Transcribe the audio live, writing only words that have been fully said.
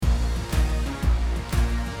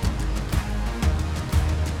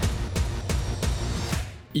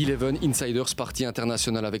Eleven Insiders Party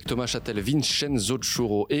International avec Thomas Châtel, Vincenzo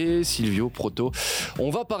Ciurro et Silvio Proto. On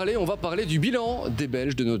va parler du bilan des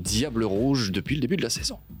Belges, de nos Diables Rouges depuis le début de la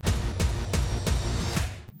saison.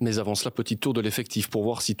 Mais avant cela, petit tour de l'effectif pour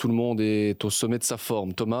voir si tout le monde est au sommet de sa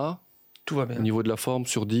forme. Thomas, tout va bien. Au niveau de la forme,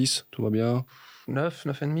 sur 10, tout va bien?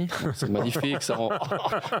 9,5. C'est magnifique, ça rend...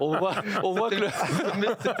 on voit que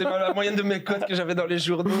c'était la moyenne de mes cotes que j'avais dans les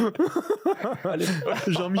journaux.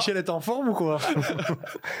 Jean-Michel est en forme ou quoi?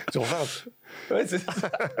 Sur 20. Ouais, c'est ça.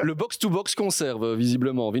 Le box-to-box conserve,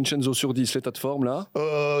 visiblement. Vincenzo sur 10, l'état de forme, là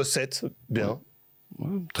 7, bien.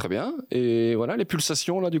 Ouais, très bien. Et voilà, les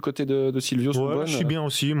pulsations, là, du côté de Silvio sont bonnes. Je suis bien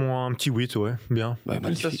aussi, moi, un petit 8, ouais, bien. Ouais, Les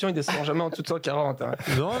pulsations, ils descendent jamais en dessous de 140. Hein.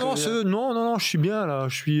 Non, je suis bien, là.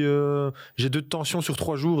 J'ai 2 de tension sur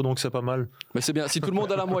 3 jours, donc c'est pas mal. Mais c'est bien. Si tout le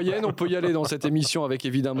monde a la moyenne, on peut y aller dans cette émission avec,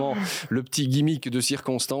 évidemment, le petit gimmick de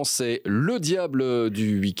circonstance. C'est le diable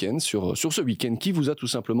du week-end, sur ce week-end, qui vous a tout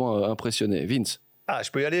simplement impressionné. Vince? Ah,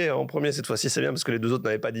 je peux y aller en premier cette fois-ci, c'est bien parce que les 2 autres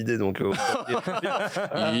n'avaient pas d'idée, donc...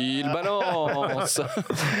 Il balance.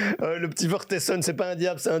 Le petit Vortessen, c'est pas un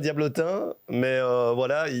diable, c'est un diablotin, mais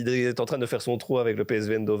voilà, il est en train de faire son trou avec le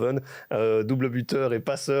PSV Eindhoven, double buteur et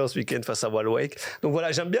passeur ce week-end face à Waalwijk. Donc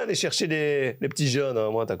voilà, j'aime bien aller chercher les petits jeunes,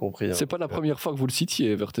 hein, moi t'as compris. Hein. C'est pas la première fois que vous le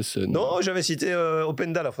citiez, Vortessen. Non, j'avais cité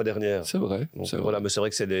Openda la fois dernière. C'est vrai. Donc, voilà, mais c'est vrai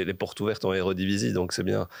que c'est les portes ouvertes en Eredivisie, donc c'est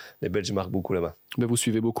bien. Les Belges marquent beaucoup là-bas. Mais vous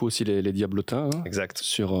suivez beaucoup aussi les diablotins. Hein, exact.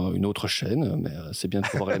 Sur une autre chaîne, mais c'est bien de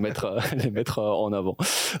pouvoir les mettre en avant.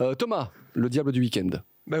 Thomas, le diable du week-end.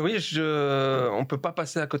 Ben oui, on peut pas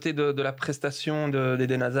passer à côté de la prestation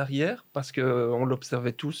d'Eden Hazard hier, parce qu'on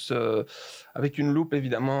l'observait tous avec une loupe,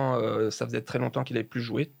 évidemment. Ça faisait très longtemps qu'il n'avait plus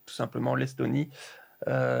joué, tout simplement l'Estonie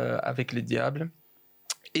avec les Diables.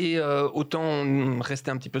 Et autant on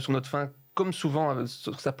restait un petit peu sur notre faim, comme souvent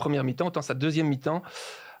sur sa première mi-temps, autant sa deuxième mi-temps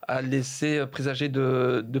a laissé présager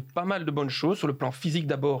de pas mal de bonnes choses. Sur le plan physique,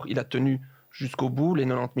 d'abord, il a tenu jusqu'au bout, les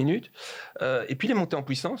 90 minutes. Et puis, il est monté en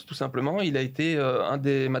puissance, tout simplement. Il a été un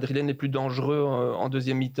des Madrilènes les plus dangereux en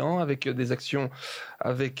deuxième mi-temps, avec des actions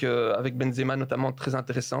avec Benzema, notamment, très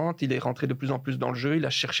intéressantes. Il est rentré de plus en plus dans le jeu. Il a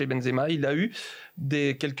cherché Benzema. Il a eu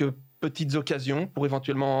quelques petites occasions pour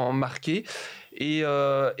éventuellement marquer. Et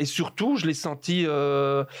surtout, je l'ai senti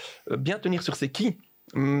bien tenir sur ses quis.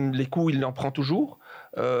 Les coups, il en prend toujours.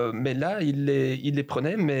 Mais là, il les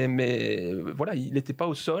prenait, mais voilà, il n'était pas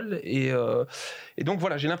au sol. Et donc,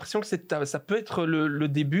 voilà, j'ai l'impression que ça peut être le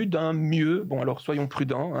début d'un mieux. Bon, alors, soyons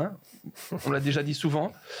prudents. Hein. On l'a déjà dit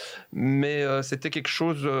souvent. Mais c'était quelque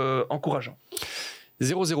chose encourageant.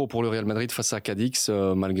 0-0 pour le Real Madrid face à Cadix,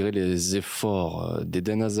 malgré les efforts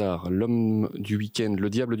d'Eden Hazard, l'homme du week-end, le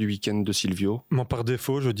diable du week-end de Silvio. Moi, par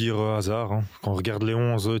défaut, je veux dire Hazard. Hein. Quand on regarde les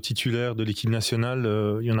 11 titulaires de l'équipe nationale,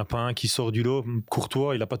 il n'y en a pas un qui sort du lot.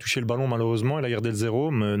 Courtois, il n'a pas touché le ballon malheureusement, il a gardé le 0,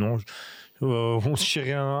 mais non, on ne sait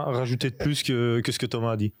rien à rajouter de plus que ce que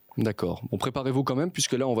Thomas a dit. D'accord. Bon, préparez-vous quand même,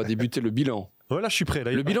 puisque là, on va débuter le bilan. Ouais, là, je suis prêt.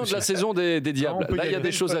 Là, le bilan de la saison des Diables. Là, il y a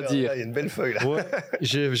des choses à dire. Il y a une belle feuille, là. Ouais,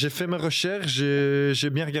 j'ai fait mes recherches, j'ai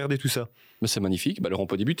bien regardé tout ça. Mais c'est magnifique. Alors, on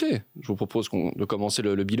peut débuter. Je vous propose de commencer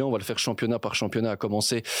le bilan. On va le faire championnat par championnat, à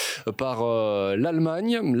commencer par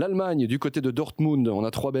l'Allemagne. L'Allemagne, du côté de Dortmund, on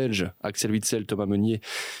a 3 Belges, Axel Witsel, Thomas Meunier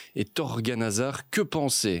et Thorgan Hazard. Que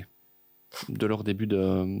penser de leur début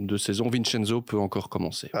de saison? Vincenzo peut encore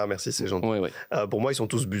commencer. Ah, merci, c'est gentil. Ouais, ouais. Pour moi, ils sont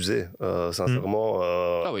tous busés, sincèrement.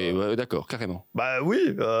 Ah oui, d'accord, carrément. Bah oui,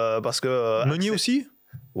 parce que... Meunier aussi?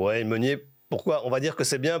 Ouais, Meunier... Pourquoi? On va dire que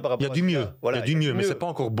c'est bien par rapport à... Il y a du mieux. Voilà, il y a du mieux, mais c'est pas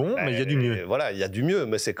encore bon, mais il y a du mieux. Voilà, il y a du mieux,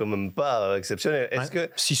 mais c'est quand même pas exceptionnel. Est-ce que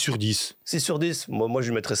 6 sur 10. 6 sur 10. Moi, je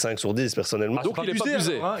lui mettrais 5 sur 10, personnellement. Ah, donc, il est pas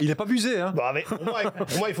busé. Hein. Il est pas busé, hein. Bah, mais pour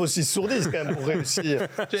moi, il faut 6 sur 10, quand même, pour réussir.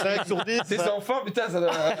 5 sur 10. Ses enfants, putain, ça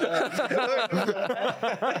doit...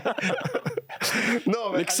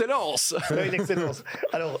 Non, mais... L'excellence. Oui, l'excellence.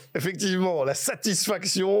 Alors, effectivement, la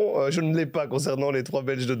satisfaction, je ne l'ai pas concernant les 3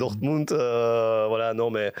 Belges de Dortmund. Voilà, non,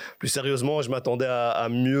 mais plus sérieusement, je m'attendais à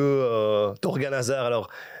mieux. Thorgan Hazard, alors...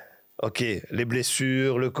 Ok, les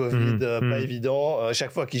blessures, le Covid, pas évident.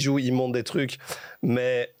 Chaque fois qu'il joue, il monte des trucs.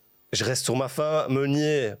 Mais je reste sur ma faim.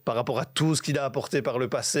 Meunier, par rapport à tout ce qu'il a apporté par le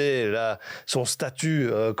passé, là, son statut,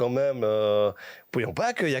 quand même... N'oublions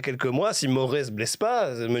pas qu'il y a quelques mois, si Morey se blesse pas,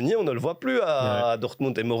 Meunier, on ne le voit plus à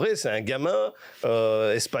Dortmund. Et Morey, c'est un gamin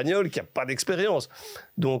espagnol qui a pas d'expérience.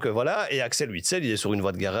 Donc voilà, et Axel Witsel, il est sur une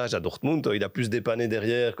voie de garage à Dortmund. Il a plus dépanné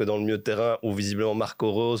derrière que dans le milieu de terrain, où visiblement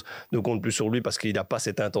Marco Rose ne compte plus sur lui parce qu'il n'a pas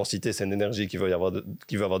cette intensité, cette énergie qu'il veut avoir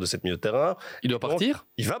de cette milieu de terrain. Il doit partir?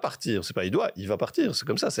 Il va partir. C'est pas il va partir. C'est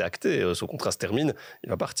comme ça, c'est acté. Son contrat se termine, il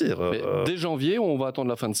va partir. Mais dès janvier, ou on va attendre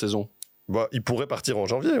la fin de saison? Bah, il pourrait partir en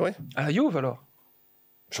janvier, oui. À la Juve, alors?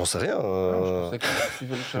 J'en sais rien. Je sais que tu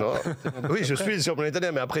suivais le Non. championnat. Oui, je suis le championnat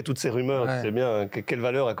italien, mais après toutes ces rumeurs, Ouais. tu sais bien quelle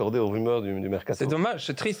valeur accorder aux rumeurs du mercato. C'est dommage,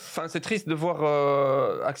 c'est triste. Enfin, c'est triste de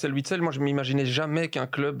voir Axel Witsel. Moi, je m'imaginais jamais qu'un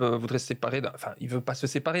club voudrait se séparer. Enfin, il veut pas se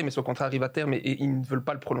séparer, mais son contrat arrive à terme et ils ne veulent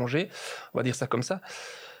pas le prolonger. On va dire ça comme ça.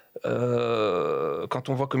 Quand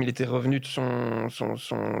on voit comme il était revenu de son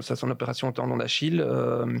opération au tendon d'Achille,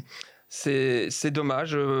 c'est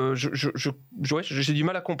dommage. J'ai du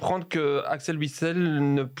mal à comprendre que Axel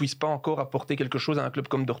Witsel ne puisse pas encore apporter quelque chose à un club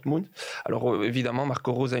comme Dortmund. Alors évidemment,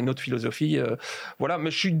 Marco Rose a une autre philosophie. Voilà,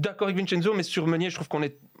 mais je suis d'accord avec Vincenzo, mais sur Meunier, je trouve qu'on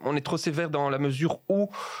est trop sévère dans la mesure où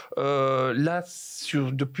là,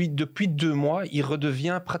 depuis 2 mois, il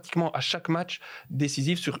redevient pratiquement à chaque match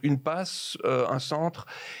décisif sur une passe, un centre.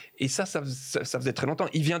 Et ça faisait très longtemps.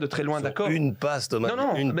 Il vient de très loin, d'accord. Une passe, Thomas.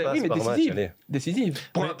 Non, une passe mais par décisive. match. Allez. Décisive.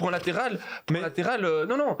 Pour un latéral,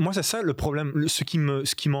 non. Moi, c'est ça le problème. Ce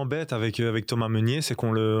qui m'embête avec Thomas Meunier, c'est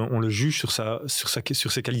qu'on le juge sur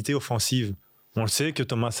ses qualités offensives. On le sait que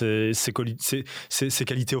Thomas, ses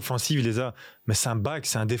qualités offensives, il les a. Mais c'est un back,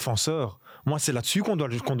 c'est un défenseur. Moi, c'est là-dessus qu'on doit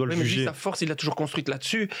le Mais juger. lui, sa force, il l'a toujours construite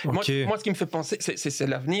là-dessus. Okay. Moi, ce qui me fait penser, c'est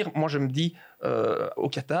l'avenir. Moi, je me dis, au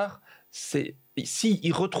Qatar,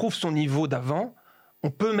 s'il retrouve son niveau d'avant, on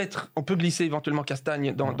peut glisser éventuellement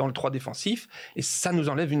Castagne dans le 3 défensif, et ça nous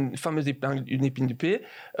enlève une fameuse épine du pied.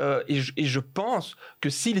 Et je pense que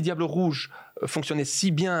si les Diables Rouges fonctionnaient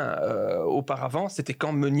si bien auparavant, c'était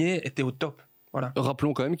quand Meunier était au top. Voilà.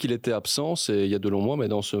 Rappelons quand même qu'il était absent, il y a de longs mois, mais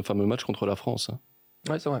dans ce fameux match contre la France.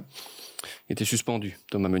 Ouais, c'est vrai. Il était suspendu,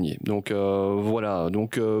 Thomas Meunier. Donc voilà,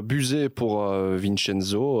 Buzet pour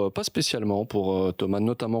Vincenzo, pas spécialement pour Thomas,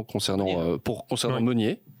 notamment concernant Ouais.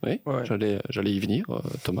 Meunier. Oui, Ouais. j'allais y venir,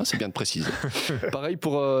 Thomas, c'est bien de préciser. Pareil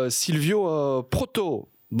pour Silvio Proto.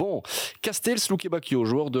 Bon, Castells Lukebakio,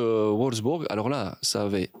 joueur de Wolfsburg. Alors là, ça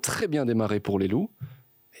avait très bien démarré pour les Loups.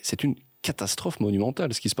 C'est une catastrophe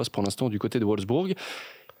monumentale ce qui se passe pour l'instant du côté de Wolfsburg.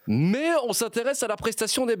 Mais on s'intéresse à la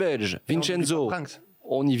prestation des Belges. Vincenzo,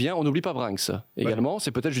 on y vient, on n'oublie pas Branks également.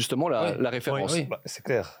 C'est peut-être justement la référence. Oui. Bah, c'est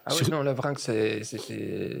clair. Ah oui, non, le Vrinck,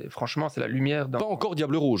 franchement, c'est la lumière dans... Pas encore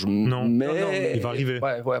Diable Rouge, Non. mais... Il va arriver.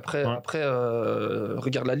 Après,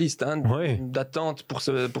 regarde la liste d'attente pour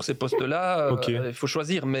ces postes-là. Il faut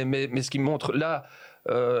choisir, mais ce qui montre là,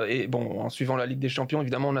 et bon, en suivant la Ligue des Champions,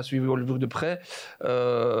 évidemment, on a suivi Wolfsburg de près.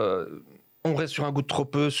 On reste sur un goût de trop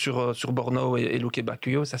peu sur Borno et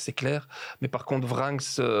Lukebakio, ça c'est clair. Mais par contre,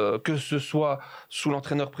 Vranks, que ce soit sous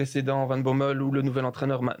l'entraîneur précédent, Van Bommel, ou le nouvel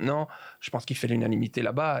entraîneur maintenant, je pense qu'il fait l'unanimité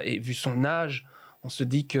là-bas. Et vu son âge, on se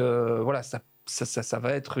dit que voilà, ça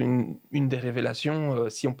va être une des révélations,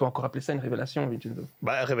 si on peut encore appeler ça une révélation, Vincenzo.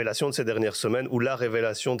 Bah, révélation de ces dernières semaines, ou la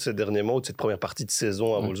révélation de ces derniers mois, ou de cette première partie de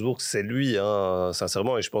saison à Wolfsburg, c'est lui,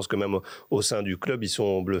 sincèrement. Et je pense que même au sein du club, ils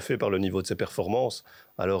sont bluffés par le niveau de ses performances.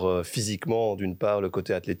 Alors physiquement, d'une part, le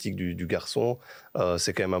côté athlétique du garçon,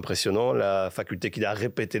 c'est quand même impressionnant. La faculté qu'il a à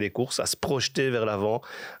répéter les courses, à se projeter vers l'avant,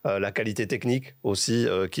 la qualité technique aussi,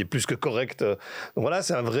 qui est plus que correcte. Donc voilà,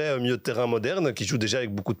 c'est un vrai milieu de terrain moderne qui joue déjà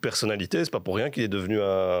avec beaucoup de personnalité. C'est pas pour rien qu'il est devenu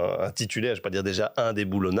un titulaire, je ne vais pas dire déjà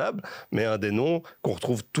indéboulonnable, mais un des noms qu'on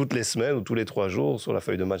retrouve toutes les semaines ou tous les 3 jours sur la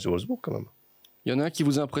feuille de match de Wolfsburg quand même. Il y en a un qui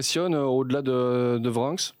vous impressionne au-delà de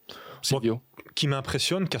Vranks, Silvio? Qui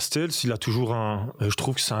m'impressionne, Castells, il a toujours je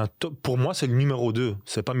trouve que c'est un top. Pour moi, c'est le numéro 2.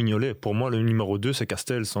 C'est pas Mignolet. Pour moi, le numéro 2, c'est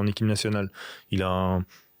Castells en équipe nationale. Il a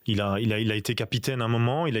été capitaine à un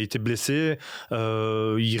moment, il a été blessé,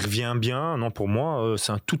 il revient bien. Non, pour moi,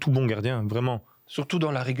 c'est un tout bon gardien, vraiment. Surtout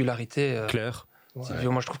dans la régularité. Clair. Ouais.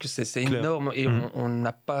 Moi, je trouve que c'est énorme et on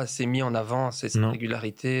n'a pas assez mis en avant cette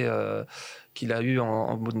régularité qu'il a eue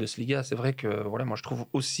en Bundesliga. C'est vrai que voilà, moi je trouve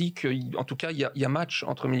aussi qu'en tout cas il y a match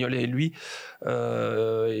entre Mignolet et lui.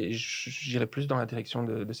 Et j'irais plus dans la direction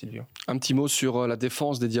de Silvio. Un petit mot sur la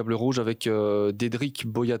défense des Diables Rouges avec Dedrick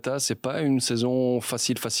Boyata. C'est pas une saison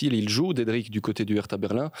facile. Il joue Dedrick du côté du Hertha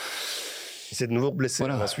Berlin. Il s'est de nouveau blessé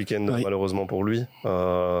ce week-end, malheureusement pour lui.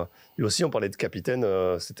 Lui aussi, on parlait de capitaine,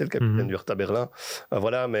 c'était le capitaine du Hertha Berlin.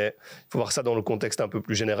 Voilà, mais il faut voir ça dans le contexte un peu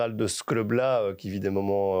plus général de ce club-là, qui vit des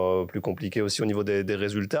moments plus compliqués aussi au niveau des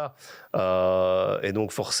résultats. Et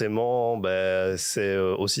donc forcément, c'est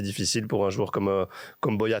aussi difficile pour un joueur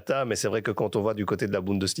comme Boyata. Mais c'est vrai que quand on voit du côté de la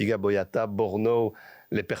Bundesliga, Boyata, Borno,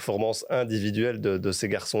 les performances individuelles de ces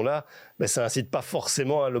garçons-là, ça incite pas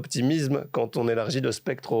forcément à l'optimisme quand on élargit le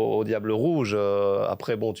spectre au Diable Rouge.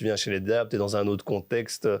 Après, bon, tu viens chez les Diables, tu es dans un autre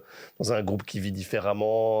contexte, dans un groupe qui vit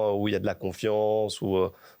différemment, où il y a de la confiance, où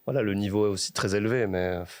voilà, le niveau est aussi très élevé.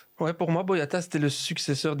 Mais Ouais, pour moi, Boyata, c'était le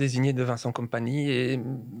successeur désigné de Vincent Kompany. Et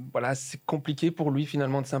voilà, c'est compliqué pour lui,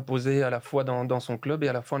 finalement, de s'imposer à la fois dans son club et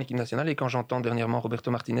à la fois en équipe nationale. Et quand j'entends dernièrement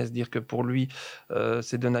Roberto Martinez dire que pour lui,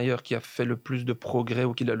 c'est Denayer qui a fait le plus de progrès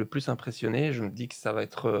ou qui l'a le plus impressionné, je me dis que ça va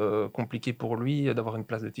être compliqué pour lui d'avoir une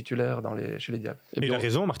place de titulaire chez les Diables. Et il a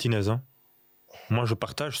raison, Martinez. Hein. Moi, je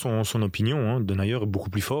partage son opinion. Hein. Denayer est beaucoup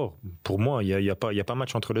plus fort. Pour moi, il y a pas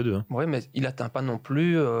match entre les deux. Hein. Oui, mais il n'atteint pas non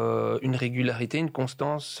plus une régularité, une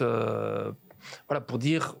constance. Voilà, pour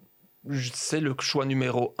dire, c'est le choix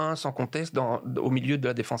numéro 1 sans conteste au milieu de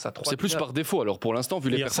la défense à 3. C'est plus par défaut, alors pour l'instant, vu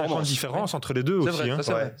les performances. Il y a 50 différences entre les deux aussi. Vrai, hein.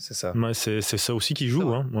 ça, ouais, c'est ça. Ouais, c'est ça aussi qui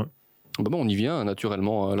joue. Hein. Ouais. Bon, on y vient,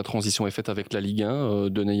 naturellement. La transition est faite avec la Ligue 1.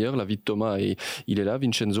 Denayer, l'avis de Thomas, et il est là.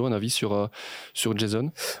 Vincenzo, un avis sur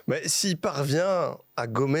Jason? Mais s'il parvient à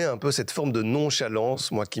gommer un peu cette forme de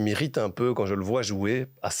nonchalance, moi qui m'irrite un peu quand je le vois jouer,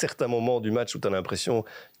 à certains moments du match où tu as l'impression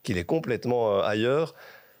qu'il est complètement ailleurs,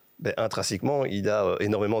 ben, intrinsèquement, il a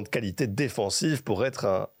énormément de qualités défensives pour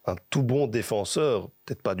être un tout bon défenseur.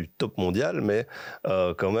 Peut-être pas du top mondial, mais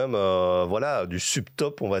quand même voilà, du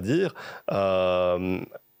sub-top, on va dire.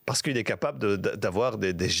 Parce qu'il est capable d'avoir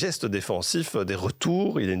des gestes défensifs, des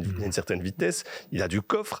retours, il a une certaine vitesse, il a du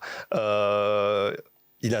coffre,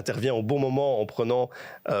 il intervient au bon moment en prenant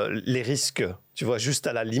les risques, tu vois, juste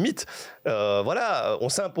à la limite. Voilà, on ne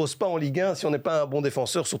s'impose pas en Ligue 1 si on n'est pas un bon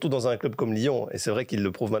défenseur, surtout dans un club comme Lyon. Et c'est vrai qu'il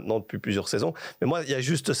le prouve maintenant depuis plusieurs saisons. Mais moi, il y a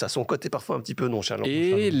juste ça, son côté parfois un petit peu nonchalant.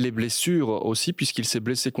 Et les blessures aussi, puisqu'il s'est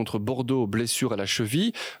blessé contre Bordeaux, blessure à la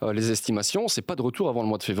cheville. Les estimations, c'est pas de retour avant le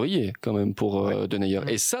mois de février, quand même, pour Denayer.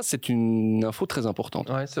 Et ça, c'est une info très importante.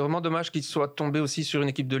 Ouais, c'est vraiment dommage qu'il soit tombé aussi sur une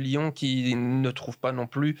équipe de Lyon qui ne trouve pas non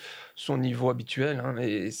plus son niveau habituel. Hein.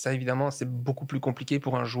 Et ça, évidemment, c'est beaucoup plus compliqué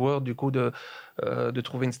pour un joueur, du coup, de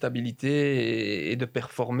trouver une stabilité et de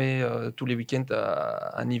performer tous les week-ends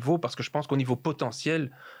à niveau, parce que je pense qu'au niveau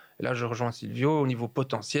potentiel, et là je rejoins Silvio, au niveau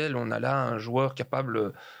potentiel, on a là un joueur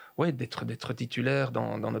capable d'être titulaire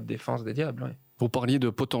dans notre défense des Diables. Ouais. Vous parliez de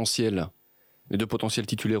potentiel. Et de potentiel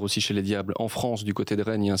titulaire aussi chez les Diables. En France, du côté de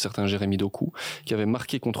Rennes, il y a un certain Jérémy Doku qui avait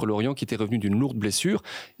marqué contre Lorient, qui était revenu d'une lourde blessure.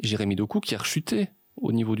 Et Jérémy Doku qui a rechuté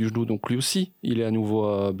au niveau du genou, donc lui aussi, il est à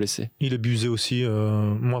nouveau blessé. Il est busé aussi.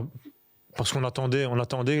 Moi, parce qu'on attendait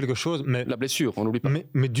quelque chose, mais la blessure, on n'oublie pas.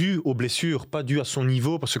 Mais dû aux blessures, pas dû à son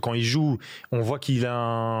niveau, parce que quand il joue, on voit qu'il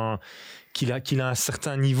a un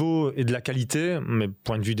certain niveau et de la qualité, mais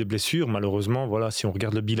point de vue des blessures, malheureusement, voilà, si on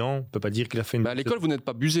regarde le bilan, on peut pas dire qu'il a fait une... à l'école, vous n'êtes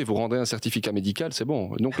pas busé, vous rendez un certificat médical, c'est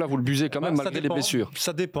bon. Donc là, vous le busez quand même malgré les blessures.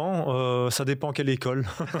 Ça dépend quelle école.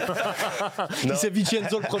 Si c'est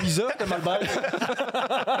Vincenzo le proviseur, t'as mal bail.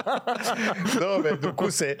 Non, mais du coup,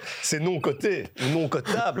 c'est non coté, non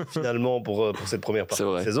cotable finalement pour cette première partie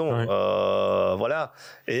de saison. Ouais. Voilà.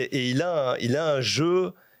 Et il a un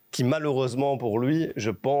jeu qui malheureusement pour lui,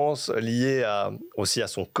 je pense, lié aussi à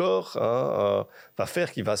son corps, va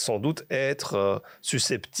faire qu'il va sans doute être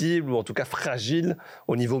susceptible ou en tout cas fragile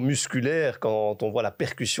au niveau musculaire quand on voit la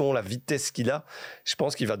percussion, la vitesse qu'il a. Je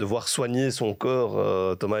pense qu'il va devoir soigner son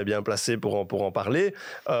corps. Thomas est bien placé pour en parler.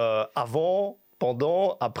 Avant,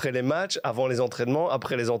 pendant, après les matchs, avant les entraînements,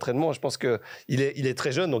 après les entraînements. Je pense qu'il est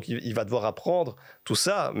très jeune, donc il va devoir apprendre tout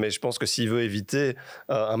ça. Mais je pense que s'il veut éviter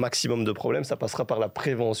un maximum de problèmes, ça passera par la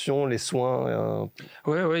prévention, les soins.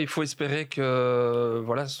 Oui, il faut espérer que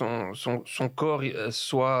voilà, son corps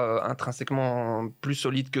soit intrinsèquement plus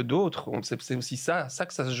solide que d'autres. C'est aussi ça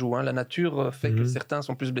que ça se joue. Hein. La nature fait que certains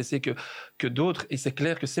sont plus blessés que d'autres. Et c'est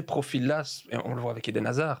clair que ces profils-là, on le voit avec Eden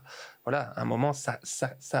Hazard, voilà, à un moment, ça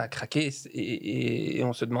a craqué et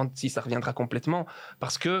on se demande si ça reviendra complètement.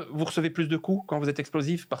 Parce que vous recevez plus de coups quand vous êtes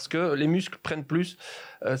explosif, parce que les muscles prennent plus,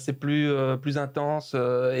 c'est plus intense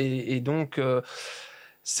et donc...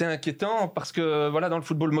 c'est inquiétant parce que voilà, dans le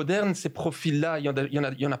football moderne, ces profils-là, il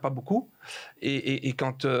y en a pas beaucoup. Et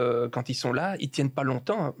quand ils sont là, ils tiennent pas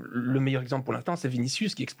longtemps. Le meilleur exemple pour l'instant, c'est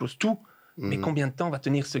Vinicius qui explose tout. Mais combien de temps va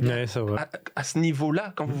tenir ce gars à ce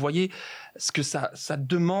niveau-là, quand vous voyez ce que ça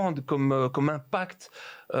demande comme impact,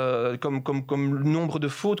 comme le nombre de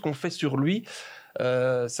fautes qu'on fait sur lui,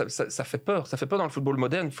 ça fait peur. Ça fait peur dans le football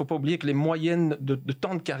moderne. Il ne faut pas oublier que les moyennes de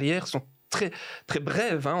temps de carrière sont très, très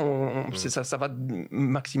brèves. Hein. Ça va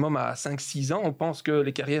maximum à 5-6 ans. On pense que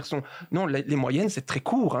les carrières sont... Non, les moyennes, c'est très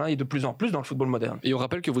court, hein, et de plus en plus dans le football moderne. Et on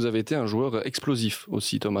rappelle que vous avez été un joueur explosif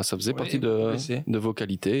aussi, Thomas. Ça faisait partie de vos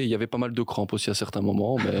qualités. Il y avait pas mal de crampes aussi à certains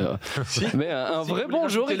moments, mais un vrai bon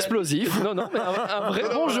joueur explosif. Non, mais un vrai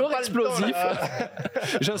bon joueur explosif.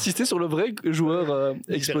 J'ai insisté sur le vrai joueur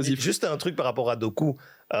explosif. Juste un truc par rapport à Doku.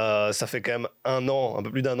 Ça fait quand même un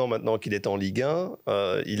peu plus d'un an maintenant qu'il est en Ligue 1.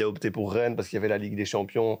 Il a opté pour Rennes parce qu'il y avait la Ligue des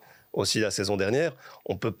Champions aussi la saison dernière.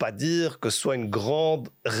 On ne peut pas dire que ce soit une grande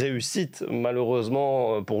réussite,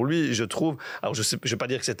 malheureusement, pour lui, je trouve. Alors, je ne vais pas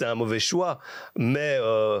dire que c'était un mauvais choix, mais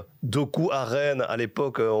Doku à Rennes, à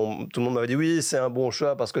l'époque, tout le monde m'avait dit oui, c'est un bon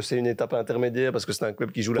choix parce que c'est une étape intermédiaire, parce que c'est un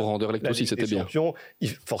club qui joue pour Anderlecht aussi, c'était bien.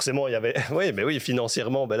 Forcément, il y avait... oui,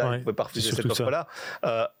 financièrement, là, il ne pouvait pas refuser cette offre-là.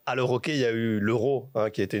 À l'Eurohockey, il y a eu l'Euro,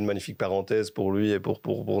 qui a été une magnifique parenthèse pour lui et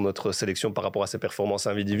pour notre sélection par rapport à ses performances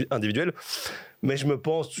individuelles. Mais je me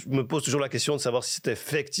pose toujours la question de savoir si c'était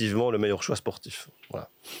effectivement le meilleur choix sportif.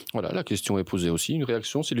 Voilà, la question est posée aussi. Une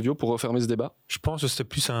réaction, Silvio, pour refermer ce débat? Je pense que c'était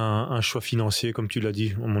plus un choix financier, comme tu l'as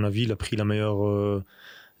dit. À mon avis, il a pris la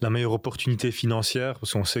meilleure opportunité financière,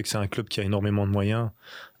 parce qu'on sait que c'est un club qui a énormément de moyens.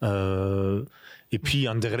 Et puis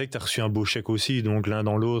Anderlecht a reçu un beau chèque aussi, donc l'un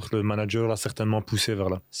dans l'autre, le manager l'a certainement poussé vers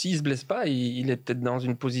là. S'il ne se blesse pas, il est peut-être dans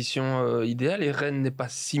une position idéale, et Rennes n'est pas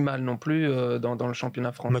si mal non plus dans le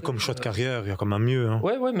championnat français. Mais comme choix de carrière, il y a quand même mieux. Hein.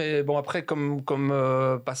 Ouais, mais bon, après, comme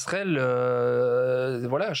passerelle,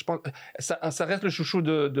 voilà, je pense ça reste le chouchou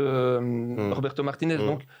de Roberto Martinez.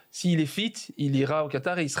 Donc, s'il est fit, il ira au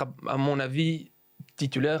Qatar et il sera, à mon avis,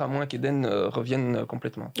 titulaire, à moins qu'Eden revienne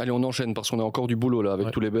complètement. Allez, on enchaîne parce qu'on a encore du boulot là avec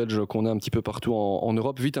tous les Belges qu'on a un petit peu partout en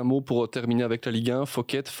Europe. Vite un mot pour terminer avec la Ligue 1.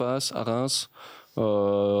 Fouquet, Fass, à Reims,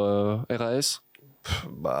 RAS.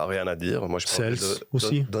 Rien à dire. Moi, je pense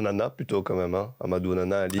aussi. Donana plutôt quand même. Amadou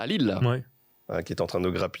Onana à Lille là. Ouais. Qui est en train de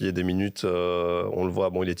grappiller des minutes. On le voit,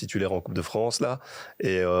 il est titulaire en Coupe de France, là.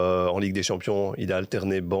 Et en Ligue des Champions, il a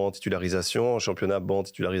alterné banc, titularisation. En championnat, banc,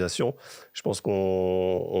 titularisation. Je pense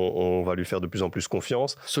qu'on va lui faire de plus en plus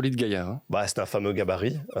confiance. Solide gaillard. Hein. C'est un fameux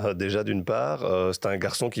gabarit, déjà d'une part. C'est un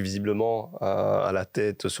garçon qui, visiblement, a la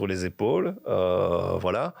tête sur les épaules.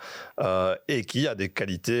 Et qui a des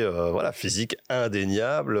qualités physiques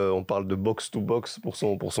indéniables. On parle de box-to-box pour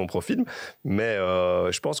son profil. Mais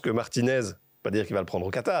je pense que Martinez... Pas dire qu'il va le prendre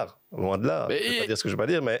au Qatar, loin de là. Je ne vais pas dire ce que je veux pas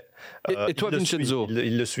dire, mais et toi, Vincenzo,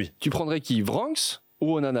 il le suit. Tu prendrais qui, Vranks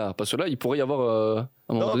ou Onana? Parce que là, il pourrait y avoir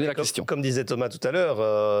à un moment donné la question. Comme disait Thomas tout à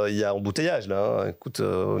l'heure, il y a embouteillage là. Hein. Écoute,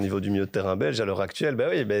 au niveau du milieu de terrain belge à l'heure actuelle,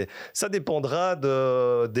 ça dépendra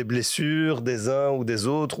des blessures des uns ou des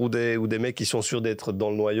autres ou des mecs qui sont sûrs d'être dans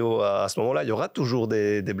le noyau à ce moment-là. Il y aura toujours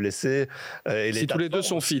des blessés. Et si tous les deux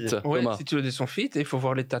sont fit, si tous les deux sont fit, et il faut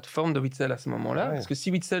voir l'état de forme de Witsel à ce moment-là. Ouais. Parce que si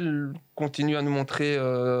Witsel continue à nous montrer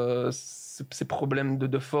ses problèmes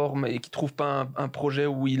de forme et qu'il ne trouve pas un projet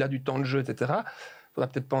où il a du temps de jeu, etc., il faudra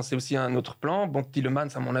peut-être penser aussi à un autre plan. Bon, Tielemans,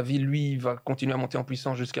 à mon avis, lui, va continuer à monter en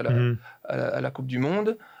puissance jusqu'à la Coupe du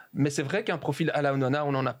Monde. Mais c'est vrai qu'un profil à la Onana,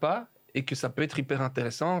 on n'en a pas, et que ça peut être hyper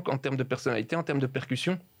intéressant en termes de personnalité, en termes de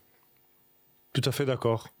percussion. Tout à fait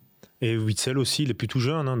d'accord. Et Witsel aussi, il est plus tout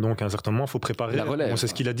jeune, hein, donc à un certain moment, il faut préparer. La relève. Bon, c'est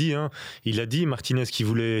ce qu'il a dit. Hein. Il a dit, Martinez, qu'il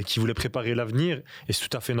voulait préparer l'avenir, et c'est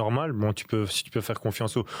tout à fait normal. Bon, si tu peux faire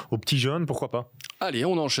confiance aux petits jeunes, pourquoi pas. Allez,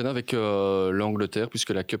 on enchaîne avec l'Angleterre, puisque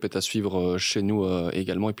la Cup est à suivre chez nous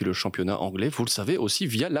également, et puis le championnat anglais, vous le savez aussi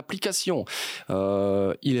via l'application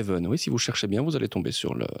Eleven. Oui, si vous cherchez bien, vous allez tomber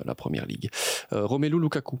sur la Première Ligue. Romelu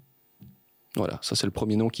Lukaku. Voilà, ça c'est le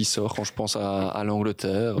premier nom qui sort quand je pense à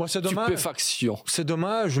l'Angleterre. Bon, c'est dommage. Stupéfaction. C'est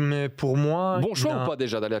dommage, mais pour moi... Bon choix ou pas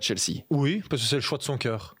déjà d'aller à Chelsea? Oui, parce que c'est le choix de son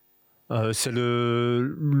cœur. C'est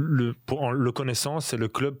pour le connaissance, c'est le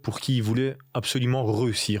club pour qui il voulait absolument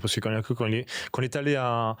réussir. Parce que quand il est allé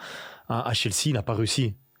à Chelsea, il n'a pas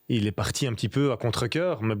réussi. Il est parti un petit peu à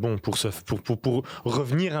contre-cœur, mais bon, pour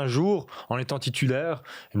revenir un jour en étant titulaire,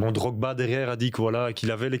 et bon, Drogba derrière a dit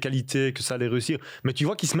qu'il avait les qualités, que ça allait réussir. Mais tu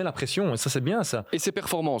vois qu'il se met la pression, et ça c'est bien ça. Et ses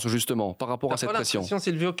performances justement par rapport à cette pression. T'as pas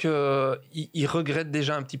l'impression, Silvio, qu'il regrette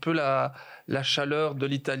déjà un petit peu la chaleur de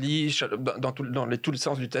l'Italie, dans tout le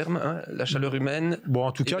sens du terme, hein, la chaleur humaine. Bon,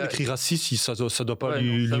 en tout cas, les cris racistes, ça doit pas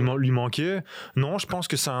lui manquer. Non, je pense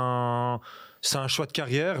que c'est un choix de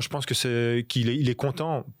carrière. Je pense qu'il est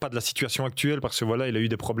content, pas de la situation actuelle, parce que il a eu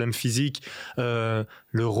des problèmes physiques.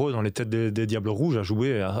 L'Euro dans les têtes des Diables Rouges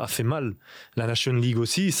a fait mal. La National League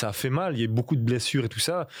aussi, ça a fait mal. Il y a eu beaucoup de blessures et tout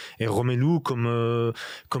ça. Et Romelu, comme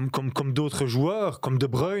d'autres joueurs, comme De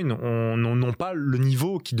Bruyne, n'ont pas le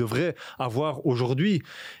niveau qu'ils devraient avoir aujourd'hui.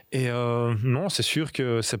 Et non, c'est sûr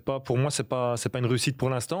que pour moi, c'est pas une réussite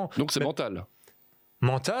pour l'instant. Donc c'est mental.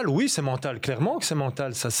 Mental, oui, c'est mental. Clairement que c'est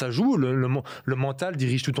mental. Ça joue. Le mental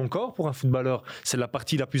dirige tout ton corps pour un footballeur. C'est la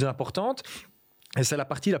partie la plus importante et c'est la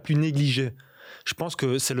partie la plus négligée. Je pense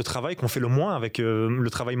que c'est le travail qu'on fait le moins avec le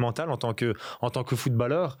travail mental en tant que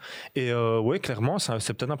footballeur. Et oui, clairement,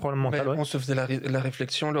 c'est peut-être un problème mental. On se faisait la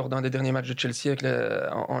réflexion lors d'un des derniers matchs de Chelsea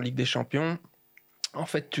en Ligue des Champions. En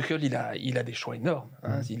fait, Tuchel, il a des choix énormes.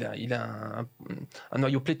 Hein. Il a un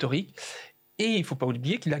noyau pléthorique. Et il ne faut pas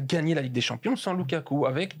oublier qu'il a gagné la Ligue des Champions sans Lukaku,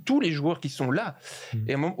 avec tous les joueurs qui sont là.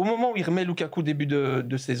 Et au moment où il remet Lukaku début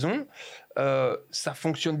de saison, ça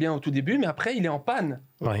fonctionne bien au tout début, mais après, il est en panne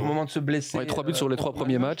au moment de se blesser. 3 buts sur les 3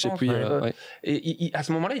 premiers matchs. Et puis, et à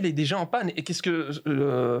ce moment-là, il est déjà en panne. Et qu'est-ce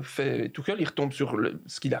que fait Tuchel ? Il retombe sur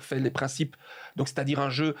ce qu'il a fait, les principes. Donc, c'est-à-dire un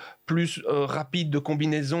jeu plus rapide de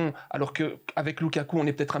combinaison, alors qu'avec Lukaku, on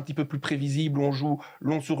est peut-être un petit peu plus prévisible, on joue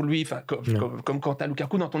long sur lui, comme quand tu as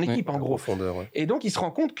Lukaku dans ton équipe, en gros. Profondeur, Et donc, il se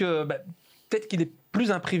rend compte que peut-être qu'il est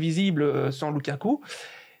plus imprévisible sans Lukaku.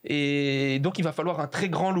 Et donc, il va falloir un très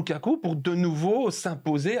grand Lukaku pour de nouveau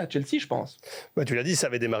s'imposer à Chelsea, je pense. Tu l'as dit, ça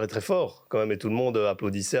avait démarré très fort quand même, et tout le monde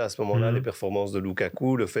applaudissait à ce moment-là les performances de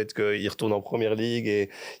Lukaku, le fait qu'il retourne en Première Ligue et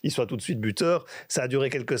il soit tout de suite buteur. Ça a duré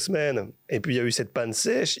quelques semaines, et puis il y a eu cette panne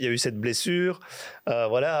sèche, il y a eu cette blessure.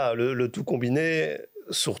 Voilà, le tout combiné.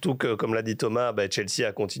 Surtout que, comme l'a dit Thomas, Chelsea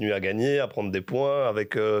a continué à gagner, à prendre des points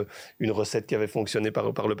avec une recette qui avait fonctionné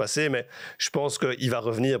par le passé. Mais je pense qu'il va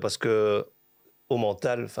revenir parce que au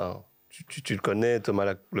mental, tu le connais,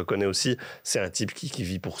 Thomas le connaît aussi, c'est un type qui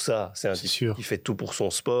vit pour ça. C'est un type qui fait tout pour son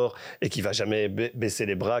sport et qui va jamais baisser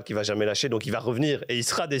les bras, qui va jamais lâcher. Donc il va revenir et il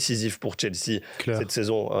sera décisif pour Chelsea cette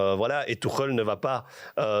saison. Voilà. Et Tuchel ne va pas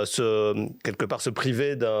quelque part se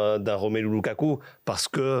priver d'un Romelu Lukaku parce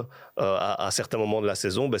que à certains moments de la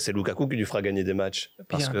saison, c'est Lukaku qui lui fera gagner des matchs.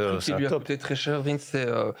 Parce que c'est lui a coûté très cher, Vince, c'est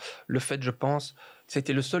le fait, je pense.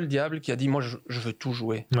 C'était le seul diable qui a dit moi je veux tout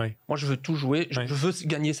jouer. Moi je veux tout jouer, je veux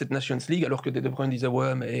gagner cette Nations League, alors que De Bruyne disait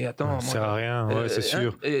ouais mais attends, ça sert à rien, c'est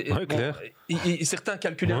sûr. Clair. Et certains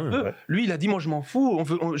calculaient un peu. Lui il a dit moi je m'en fous,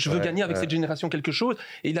 je veux gagner avec cette génération quelque chose,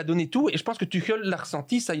 et il a donné tout. Et je pense que Tuchel l'a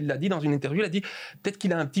ressenti, ça il l'a dit dans une interview, il a dit peut-être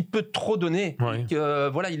qu'il a un petit peu trop donné, et que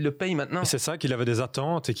voilà il le paye maintenant. Et c'est ça, qu'il avait des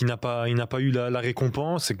attentes et qu'il n'a pas eu la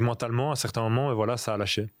récompense, et que mentalement à certains moments voilà ça a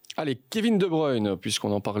lâché. Allez, Kevin De Bruyne,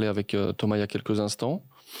 puisqu'on en parlait avec Thomas il y a quelques instants.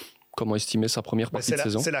 Comment estimer sa première partie de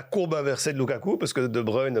saison ? C'est la courbe inversée de Lukaku, parce que De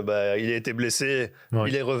Bruyne, il a été blessé,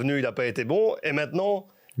 il est revenu, il n'a pas été bon, et maintenant...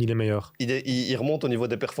 Il est meilleur. Il remonte au niveau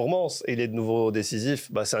des performances et il est de nouveau décisif.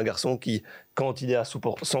 C'est un garçon qui, quand il est à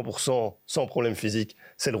 100%, sans problème physique,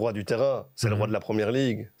 c'est le roi du terrain, c'est le roi de la Première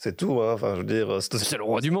Ligue, c'est tout. Je veux dire, c'est le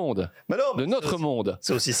roi du monde, de notre monde.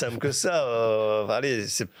 C'est aussi simple que ça.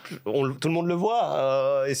 Tout le monde le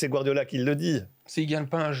voit, et c'est Guardiola qui le dit. S'il ne gagne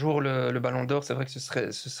pas un jour le Ballon d'Or, c'est vrai que ce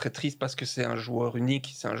serait triste parce que c'est un joueur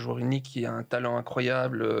unique. C'est un joueur unique qui a un talent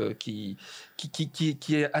incroyable, qui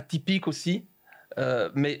est atypique aussi.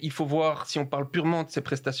 Mais il faut voir, si on parle purement de ses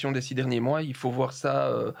prestations des 6 derniers mois, il faut voir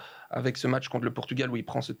ça avec ce match contre le Portugal où il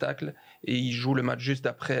prend ce tacle et il joue le match juste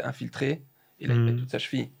après infiltré. Et là, il pète toute sa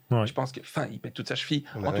cheville. Je pense il pète toute sa cheville.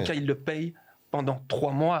 En tout cas, il le paye pendant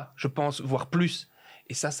 3 mois, je pense, voire plus.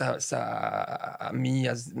 Et ça a mis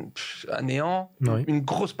à néant une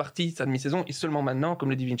grosse partie de sa demi-saison. Et seulement maintenant, comme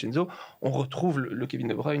le dit Vincenzo, on retrouve le Kevin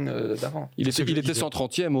De Bruyne d'avant. Il était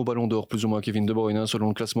 130e au Ballon d'Or, plus ou moins, Kevin De Bruyne, selon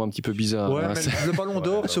le classement un petit peu bizarre. Mais le Ballon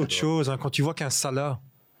d'Or, c'est autre chose. Quand tu vois qu'un Salah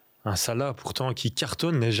pourtant qui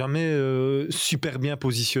cartonne, n'est jamais super bien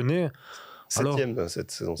positionné. 7e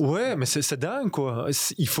cette saison. Ouais, mais c'est dingue, quoi.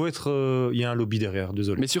 Il faut être... Il y a un lobby derrière,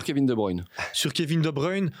 désolé. Mais sur Kevin De Bruyne. Sur Kevin De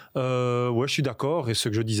Bruyne, je suis d'accord. Et ce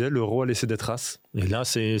que je disais, l'Euro a laissé des traces. Et là,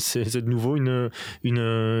 c'est de nouveau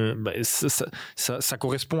ça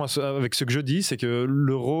correspond avec ce que je dis, c'est que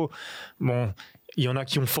l'Euro... Il y en a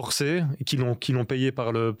qui ont forcé, qui l'ont payé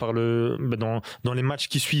dans les matchs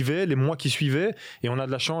qui suivaient, les mois qui suivaient, et on a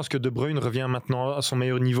de la chance que De Bruyne revient maintenant à son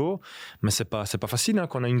meilleur niveau, mais c'est pas facile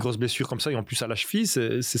quand on a une grosse blessure comme ça, et en plus à la cheville,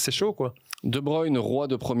 c'est chaud, quoi. De Bruyne, roi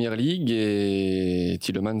de Première Ligue, et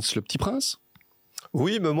Tielemans, le petit prince.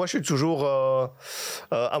 Oui, mais moi je suis toujours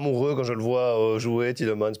amoureux quand je le vois jouer,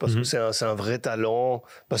 Tielemans, parce que c'est un vrai talent,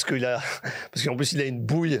 parce qu'en plus il a une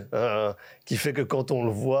bouille qui fait que quand on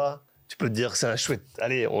le voit, tu peux te dire que c'est un chouette...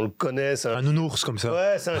 Allez, on le connaît. C'est un nounours comme ça.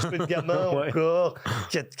 Ouais, c'est un chouette gamin encore,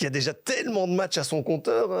 qui a déjà tellement de matchs à son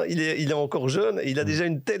compteur. Il est encore jeune et il a déjà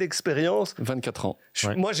une telle expérience. 24 ans.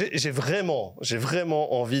 Moi, j'ai vraiment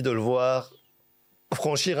envie de le voir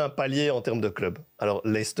franchir un palier en termes de club. Alors,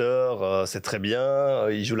 Leicester, c'est très bien.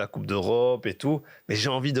 Il joue la Coupe d'Europe et tout. Mais j'ai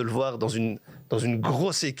envie de le voir dans une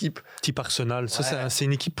grosse équipe. Type Arsenal. Ça, c'est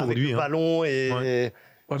une équipe pour avec lui. Le ballon et... mais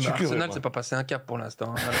Arsenal, c'est pas passé un cap pour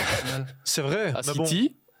l'instant. C'est vrai. À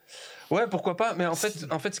City. Ouais, pourquoi pas. Mais en fait,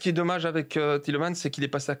 ce qui est dommage avec Tielemans, c'est qu'il est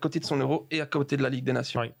passé à côté de son Euro et à côté de la Ligue des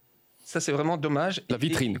Nations. Ça, c'est vraiment dommage. La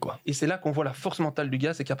vitrine, quoi. Et c'est là qu'on voit la force mentale du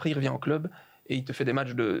gars, c'est qu'après, il revient en club et il te fait des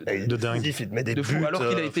matchs de dingue. Il met des de fou, buts, alors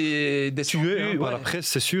qu'il a été descendu. tué par la presse,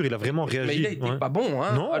 c'est sûr, il a vraiment réagi. Mais il a été pas bon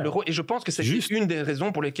à l'Euro. Et je pense que c'est une des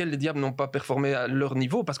raisons pour lesquelles les Diables n'ont pas performé à leur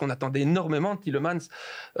niveau, parce qu'on attendait énormément de Tielemans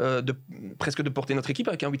presque de porter notre équipe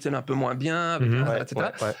avec un Witsel un peu moins bien,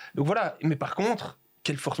 etc. Donc voilà, mais par contre,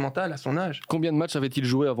 quelle force mentale à son âge. Combien de matchs avait-il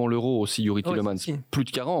joué avant l'Euro aussi, Youri Tielemans? Plus de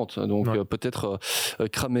 40, donc peut-être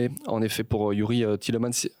cramé, en effet, pour Youri Tielemans.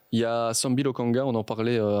 Il y a Sambi Lokanga, on en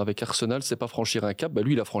parlait avec Arsenal, c'est pas franchir un cap.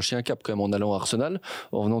 Lui, il a franchi un cap quand même en allant à Arsenal,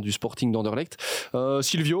 en venant du Sporting d'Anderlecht.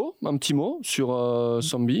 Silvio, un petit mot sur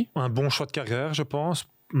Sambi? Un bon choix de carrière, je pense.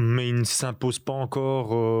 Mais il ne s'impose pas encore.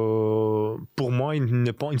 Pour moi, il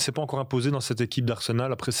ne s'est pas encore imposé dans cette équipe d'Arsenal.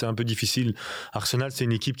 Après, c'est un peu difficile. Arsenal, c'est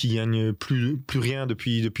une équipe qui gagne plus rien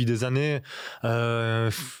depuis des années.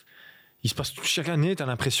 Il se passe chaque année, tu as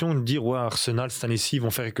l'impression de dire Arsenal cette année-ci ils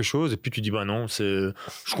vont faire quelque chose, et puis tu dis non, c'est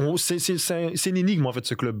une énigme en fait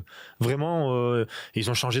ce club. Vraiment, ils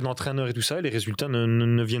ont changé d'entraîneur et tout ça, et les résultats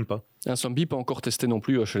ne viennent pas. Un Sambi pas encore testé non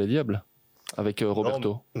plus chez les Diables avec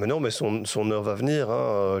Roberto. Non, mais son heure va venir,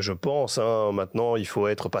 je pense. Maintenant, il faut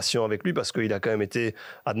être patient avec lui parce qu'il a quand même été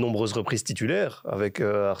à de nombreuses reprises titulaire avec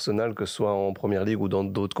Arsenal, que ce soit en Première Ligue ou dans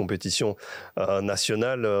d'autres compétitions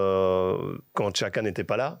nationales, quand Xhaka n'était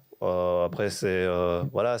pas là. Après,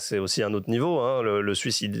 c'est aussi un autre niveau. Le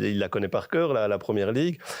Suisse, il la connaît par cœur, la Première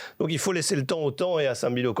Ligue. Donc, il faut laisser le temps au temps et à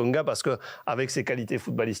Sambi Lokonga parce qu'avec ses qualités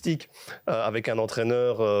footballistiques, avec un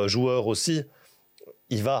entraîneur joueur aussi,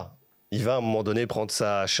 il va à un moment donné prendre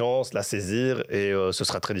sa chance, la saisir, et ce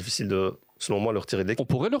sera très difficile selon moi, le retirer de l'équipe. On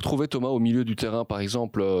pourrait le retrouver, Thomas, au milieu du terrain, par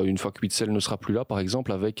exemple, une fois que Witsel ne sera plus là, par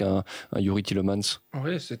exemple, avec un Youri Tielemans.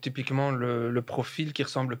 Oui, c'est typiquement le profil qui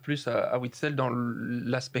ressemble plus à Witsel dans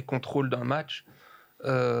l'aspect contrôle d'un match.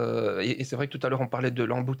 Et c'est vrai que tout à l'heure, on parlait de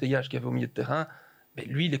l'embouteillage qu'il y avait au milieu de terrain. Mais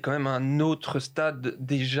lui, il est quand même à un autre stade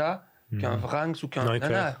déjà qu'un Vranks ou qu'un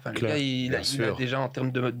Nana. Le gars, il a déjà, en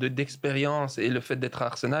termes d'expérience, et le fait d'être à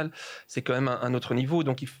Arsenal, c'est quand même un autre niveau.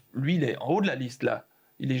 Donc lui, il est en haut de la liste là.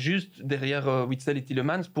 Il est juste derrière Witsel et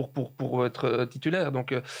Tielemans pour être titulaire.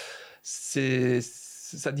 Donc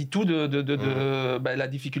ça dit tout de la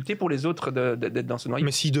difficulté pour les autres d'être dans ce noyau.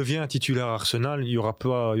 Mais s'il devient un titulaire à Arsenal, il y aura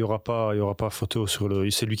pas photo sur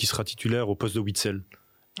c'est lui qui sera titulaire au poste de Witsel.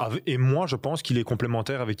 Et moi, je pense qu'il est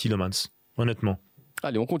complémentaire avec Tielemans, honnêtement.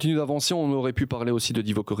 Allez, on continue d'avancer. On aurait pu parler aussi de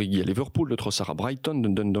Divock Origi à Liverpool, de Trossard à Brighton, de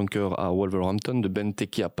Dundonker à Wolverhampton, de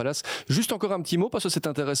Benteke à Palace. Juste encore un petit mot, parce que c'est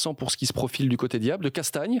intéressant pour ce qui se profile du côté diable, de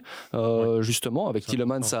Castagne, justement, avec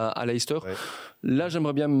Tielemans à Leicester. Ouais. Là,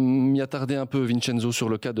 j'aimerais bien m'y attarder un peu, Vincenzo, sur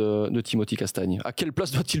le cas de Timothy Castagne. À quelle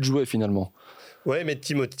place doit-il jouer finalement? Oui, mais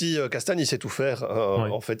Timothy Castagne, il sait tout faire.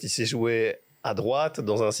 En fait, il sait jouer à droite,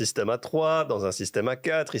 dans un système à 3, dans un système à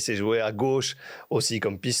 4. Il s'est joué à gauche aussi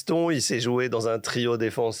comme piston. Il s'est joué dans un trio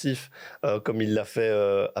défensif comme il l'a fait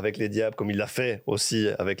avec les Diables, comme il l'a fait aussi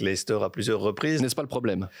avec Leicester à plusieurs reprises. N'est-ce pas le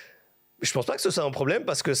problème? Je pense pas que ce soit un problème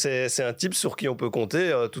parce que c'est un type sur qui on peut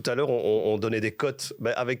compter. Tout à l'heure, on donnait des cotes.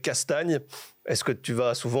 Avec Castagne, est-ce que tu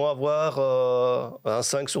vas souvent avoir un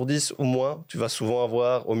 5 sur 10 ou moins? Tu vas souvent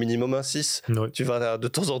avoir au minimum un 6. Oui. Tu vas de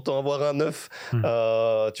temps en temps avoir un 9.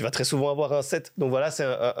 Tu vas très souvent avoir un 7. Donc voilà, c'est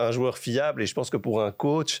un joueur fiable. Et je pense que pour un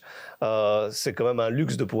coach, c'est quand même un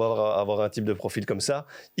luxe de pouvoir avoir un type de profil comme ça.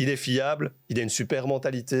 Il est fiable, il a une super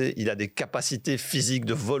mentalité, il a des capacités physiques,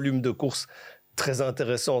 de volume de course très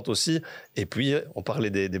intéressante aussi. Et puis, on parlait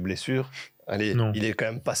des blessures. Allez, il est quand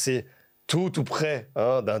même passé tout près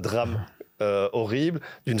d'un drame horrible,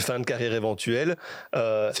 d'une fin de carrière éventuelle.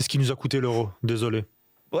 C'est ce qui nous a coûté l'Euro, désolé.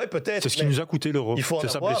 Ouais, peut-être. C'est ce qui nous a coûté l'Euro. Il faut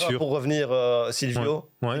en avoir pour revenir, Silvio.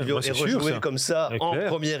 Ouais. Silvio et rejouer comme ça en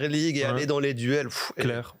Première Ligue et aller dans les duels.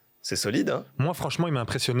 Clair. C'est solide. Moi, franchement, il m'a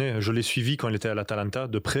impressionné. Je l'ai suivi quand il était à l'Atalanta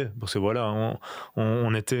de près. Parce que voilà,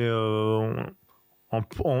 on était...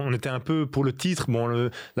 on était un peu pour le titre.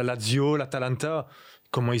 La Lazio, l'Atalanta,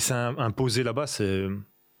 comment il s'est imposé là-bas,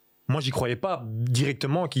 moi, j'y croyais pas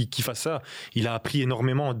directement qu'il fasse ça. Il a appris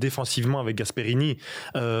énormément défensivement avec Gasperini.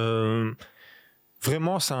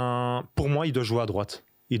 Vraiment, pour moi, il doit jouer à droite.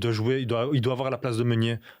 Il doit avoir la place de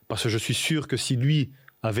Meunier. Parce que je suis sûr que si lui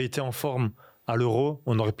avait été en forme à l'Euro,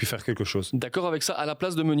 on aurait pu faire quelque chose. D'accord avec ça, à la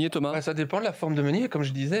place de Meunier, Thomas? Ça dépend de la forme de Meunier, comme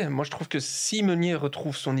je disais. Moi, je trouve que si Meunier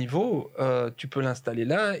retrouve son niveau, tu peux l'installer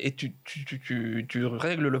là et tu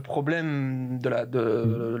règles le problème de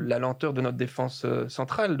la lenteur de notre défense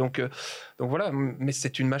centrale. Donc voilà, mais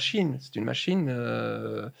c'est une machine.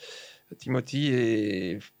 Timothy,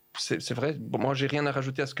 et c'est vrai. Bon, moi, j'ai rien à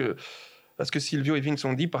rajouter à ce que Silvio et Vince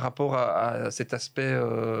ont dit par rapport à cet aspect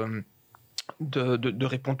de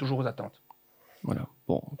répondre toujours aux attentes. Voilà.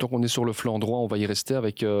 Bon, tant qu'on est sur le flanc droit, on va y rester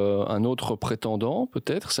avec un autre prétendant,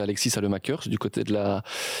 peut-être. C'est Alexis Salemakers du côté de la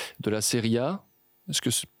Serie A. Est-ce que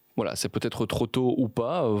c'est peut-être trop tôt ou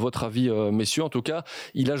pas. Votre avis, messieurs. En tout cas,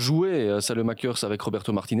 il a joué Salemakers avec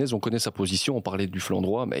Roberto Martinez. On connaît sa position. On parlait du flanc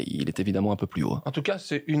droit, mais il est évidemment un peu plus haut. En tout cas,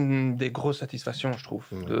 c'est une des grosses satisfactions, je trouve,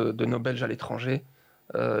 de nos Belges à l'étranger.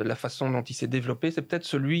 La façon dont il s'est développé, c'est peut-être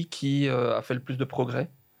celui qui a fait le plus de progrès.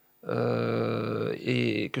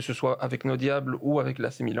 Et que ce soit avec nos Diables ou avec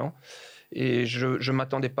l'AC Milan. Et je ne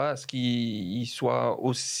m'attendais pas à ce qu'il soit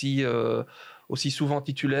aussi souvent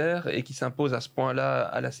titulaire et qu'il s'impose à ce point-là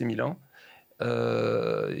à l'AC Milan.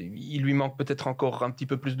 Il lui manque peut-être encore un petit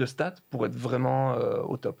peu plus de stats pour être vraiment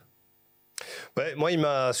au top. Ouais, moi, il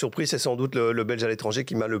m'a surpris, c'est sans doute le Belge à l'étranger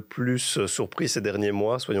qui m'a le plus surpris ces derniers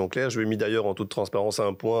mois, soyons clairs. Je lui ai mis d'ailleurs en toute transparence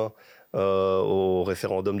un point au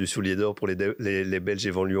référendum du Soulier d'Or pour les Belges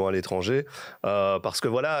évoluant à l'étranger. Parce que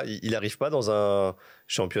voilà, il n'arrive pas dans un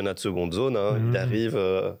championnat de seconde zone. Il arrive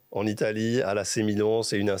en Italie, à l'AC Milan,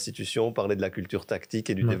 c'est une institution. On parlait de la culture tactique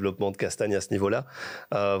et du développement de Castagne à ce niveau-là.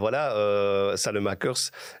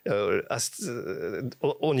 Salemakers,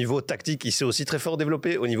 au niveau tactique, il s'est aussi très fort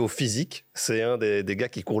développé. Au niveau physique, c'est un des gars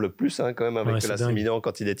qui court le plus quand même avec l'AC Milan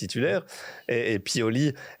quand il est titulaire. Et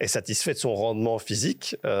Pioli est satisfait de son rendement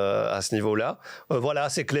physique à ce niveau-là.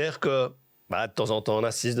 C'est clair que de temps en temps un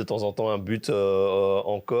assist, de temps en temps un but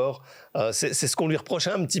encore. C'est ce qu'on lui reproche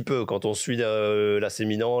un petit peu quand on suit l'AC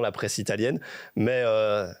Milan, la presse italienne. Mais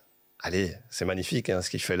allez, c'est magnifique ce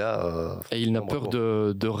qu'il fait là. Et il n'a peur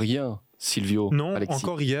de rien. Silvio, non, Alexis.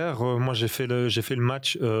 Encore hier, moi j'ai fait le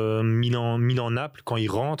match Milan-Naples. Quand il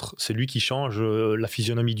rentre, c'est lui qui change la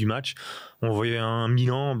physionomie du match. On voyait un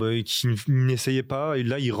Milan qui n'essayait pas, et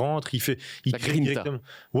là il rentre, il crée directement.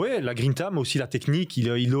 Ouais, la grinta, mais aussi la technique.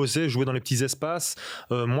 Il osait jouer dans les petits espaces.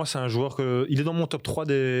 Moi, c'est un joueur il est dans mon top 3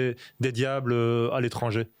 des Diables à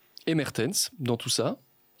l'étranger. Et Mertens dans tout ça,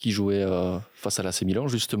 qui jouait face à l'AC Milan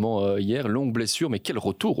justement hier, longue blessure, mais quel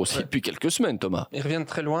retour aussi depuis quelques semaines, Thomas. Il revient de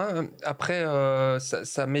très loin. Après,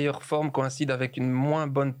 sa meilleure forme coïncide avec une moins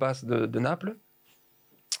bonne passe de Naples,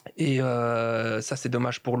 et ça c'est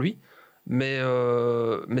dommage pour lui, mais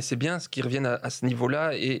c'est bien ce qu'il revienne à ce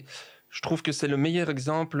niveau-là, et je trouve que c'est le meilleur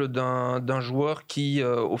exemple d'un joueur qui,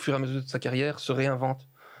 au fur et à mesure de sa carrière, se réinvente.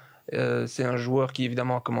 C'est un joueur qui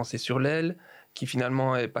évidemment a commencé sur l'aile, qui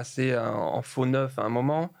finalement est passé en faux neuf à un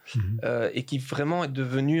moment, et qui vraiment est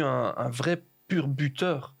devenu un vrai pur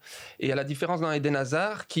buteur. Et à la différence d'un Eden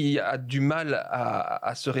Hazard qui a du mal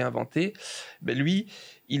à se réinventer, lui,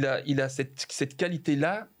 il a cette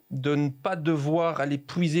qualité-là de ne pas devoir aller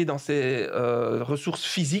puiser dans ses ressources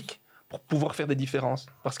physiques pour pouvoir faire des différences.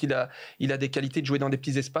 Parce qu'il a des qualités de jouer dans des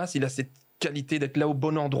petits espaces, il a cette qualité d'être là au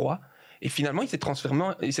bon endroit. Et finalement, il s'est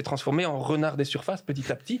transformé en renard des surfaces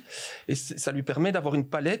petit à petit. Et ça lui permet d'avoir une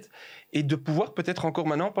palette et de pouvoir peut-être encore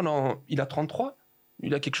maintenant, il a 33,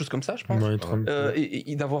 il a quelque chose comme ça, je pense.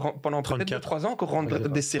 Et d'avoir pendant peut-être 2-3 ans encore rendre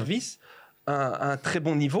des services à un très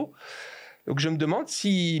bon niveau. Donc je me demande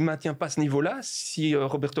s'il ne maintient pas ce niveau-là, si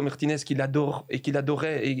Roberto Martinez, qu'il adore et qu'il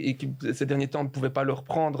adorait et qui ces derniers temps ne pouvait pas le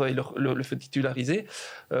reprendre et le fait titulariser,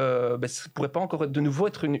 ça ne pourrait pas encore de nouveau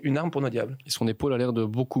être une arme pour nos Diables. Et son épaule a l'air de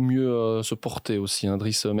beaucoup mieux se porter aussi,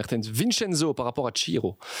 Dries Mertens. Vincenzo par rapport à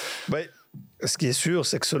Chiro. Ce qui est sûr,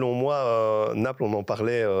 c'est que selon moi, Naples, on en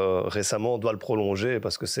parlait récemment, doit le prolonger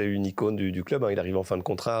parce que c'est une icône du club. Il arrive en fin de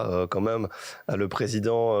contrat quand même. Le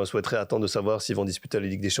président souhaiterait attendre de savoir s'ils vont disputer la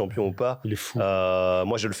Ligue des Champions ou pas. Il est fou.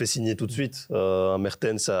 Moi, je le fais signer tout de suite. Un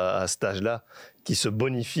Mertens à cet âge-là, qui se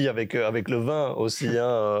bonifie avec le vin aussi.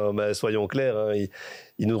 Soyons clairs,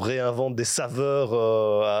 il nous réinvente des saveurs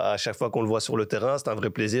à chaque fois qu'on le voit sur le terrain. C'est un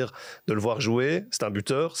vrai plaisir de le voir jouer. C'est un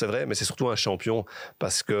buteur, c'est vrai, mais c'est surtout un champion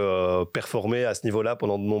parce que performer à ce niveau-là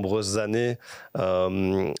pendant de nombreuses années,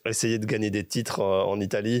 essayer de gagner des titres en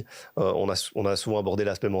Italie, on a souvent abordé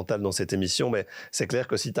l'aspect mental dans cette émission, mais c'est clair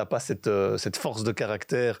que si tu n'as pas cette force de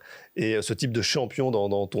caractère et ce type de champion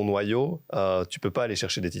dans ton noyau, tu ne peux pas aller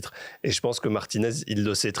chercher des titres. Et je pense que Martinez, il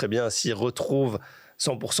le sait très bien, s'il retrouve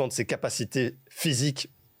 100% de ses capacités physiques,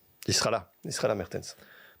 il sera là, Mertens.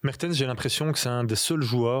 Mertens, j'ai l'impression que c'est un des seuls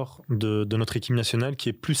joueurs de notre équipe nationale qui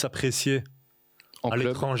est plus apprécié à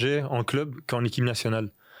l'étranger, en club, qu'en équipe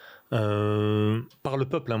nationale. Par le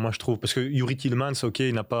peuple, moi je trouve, parce que Youri Tielemans,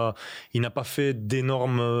 il n'a pas fait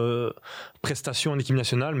d'énormes prestations en équipe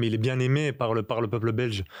nationale, mais il est bien aimé par le peuple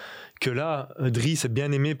belge. Que là, Dries est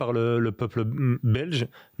bien aimé par le peuple belge,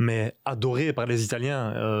 mais adoré par les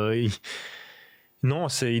Italiens. Non,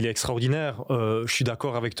 il est extraordinaire. Je suis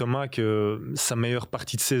d'accord avec Thomas que sa meilleure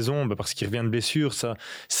partie de saison, parce qu'il revient de blessure,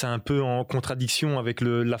 c'est un peu en contradiction avec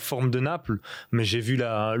la forme de Naples. Mais j'ai vu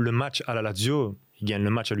le match à la Lazio. Il gagne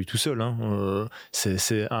le match à lui tout seul. Hein.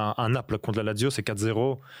 C'est un Naples contre la Lazio, c'est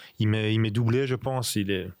 4-0. Il met doublé, je pense.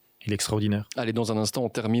 Il est extraordinaire. Allez, dans un instant, on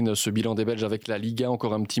termine ce bilan des Belges avec la Liga.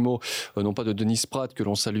 Encore un petit mot, non pas de Denis Pratt, que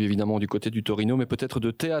l'on salue évidemment du côté du Torino, mais peut-être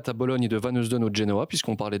de Théat à Bologne et de Van Heusden au Genoa,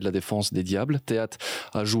 puisqu'on parlait de la défense des Diables. Théat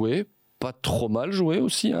a joué, pas trop mal joué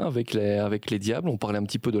aussi, hein, avec les Diables. On parlait un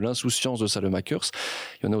petit peu de l'insouciance de Salemakers.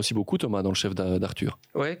 Il y en a aussi beaucoup, Thomas, dans le chef d'Arthur.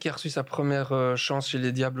 Ouais, qui a reçu sa première chance chez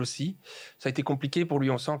les Diables aussi. Ça a été compliqué pour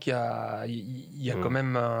lui. On sent qu'il y a quand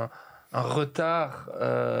même un retard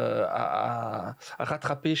à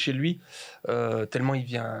rattraper chez lui, tellement il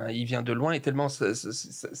vient de loin et tellement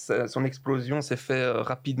son explosion s'est fait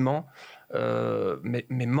rapidement. Mais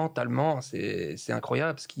mentalement, c'est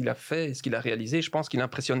incroyable ce qu'il a fait et ce qu'il a réalisé. Je pense qu'il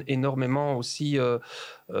impressionne énormément aussi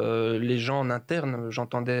les gens en interne.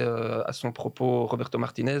 J'entendais à son propos Roberto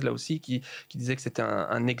Martinez, là aussi, qui disait que c'était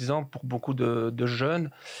un exemple pour beaucoup de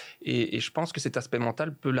jeunes. Et je pense que cet aspect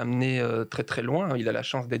mental peut l'amener très très loin. Il a la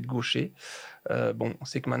chance d'être gaucher. On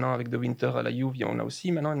sait que maintenant, avec De Winter à la Juve, on a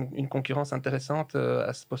aussi maintenant une concurrence intéressante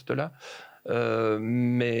à ce poste-là.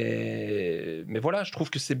 Mais voilà, je trouve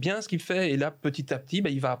que c'est bien ce qu'il fait et là petit à petit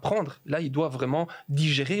il va apprendre. Là il doit vraiment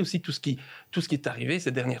digérer aussi tout ce qui est arrivé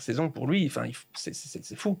ces dernières saisons pour lui. Enfin,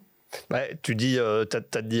 c'est fou. Ouais, tu dis,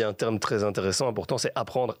 t'as dit un terme très intéressant, important, c'est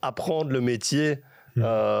apprendre le métier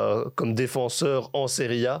comme défenseur en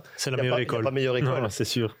Serie A. C'est la meilleure école. Il n'y a pas meilleure école. Non, c'est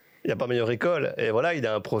sûr. Il n'y a pas meilleure école. Et voilà, il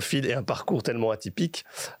a un profil et un parcours tellement atypique.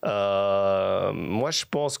 Moi, je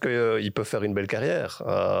pense qu'il peut faire une belle carrière.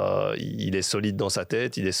 Il est solide dans sa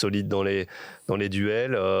tête, il est solide dans les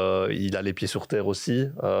duels. Il a les pieds sur terre aussi,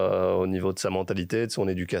 au niveau de sa mentalité, de son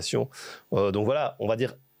éducation. Donc voilà, on va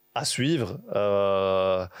dire à suivre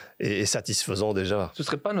et satisfaisant déjà. Ce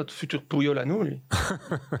serait pas notre futur Puyol à nous, lui?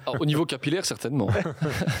 Alors, au niveau capillaire, certainement.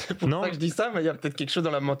 C'est pour ça que je dis ça, mais il y a peut-être quelque chose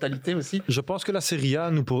dans la mentalité aussi. Je pense que la Serie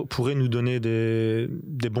A pourrait nous donner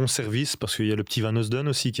des bons services, parce qu'il y a le petit Van Heusden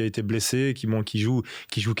aussi qui a été blessé, qui joue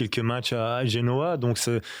quelques matchs à Genoa, donc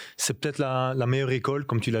c'est peut-être la meilleure école,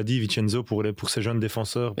 comme tu l'as dit, Vincenzo, pour ces jeunes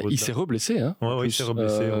défenseurs. Il s'est reblessé, hein. Ouais, il s'est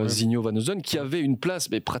reblessé. Zinho Van Heusden, qui avait une place,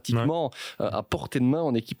 mais pratiquement à portée de main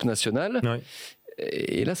en équipe nationale. Ouais.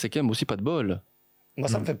 Et là, c'est quand même aussi pas de bol. Moi,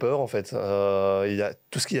 ça me fait peur, en fait. Il y a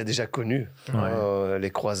tout ce qu'il a déjà connu. Les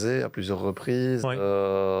croisés à plusieurs reprises,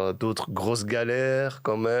 d'autres grosses galères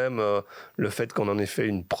quand même. Le fait qu'on en ait fait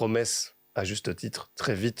une promesse, à juste titre,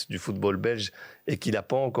 très vite du football belge et qu'il n'a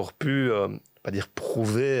pas encore pu, pas dire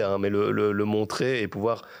prouver, hein, mais le montrer et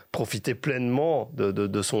pouvoir profiter pleinement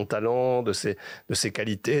de son talent, de ses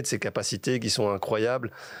qualités, de ses capacités qui sont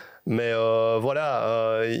incroyables. Mais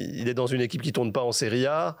voilà, il est dans une équipe qui tourne pas en Serie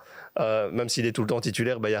A. Même s'il est tout le temps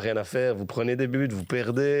titulaire, il y a rien à faire. Vous prenez des buts, vous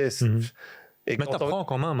perdez. Mais t'apprends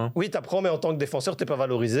quand même. Hein. Oui, t'apprends, mais en tant que défenseur, t'es pas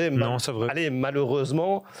valorisé. Non, c'est vrai. Allez,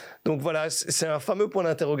 malheureusement. Donc voilà, c'est un fameux point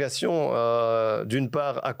d'interrogation, d'une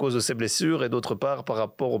part à cause de ses blessures et d'autre part par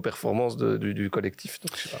rapport aux performances du collectif.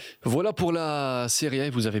 Donc, je sais pas. Voilà pour la Serie A. Et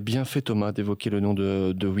vous avez bien fait, Thomas, d'évoquer le nom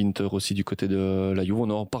de Winter aussi du côté de la Juve.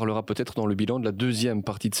 On en parlera peut-être dans le bilan de la deuxième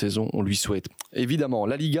partie de saison. On lui souhaite. Évidemment,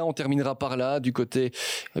 la Liga, on terminera par là, du côté,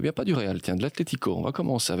 pas du Real, tiens, de l'Atlético. On va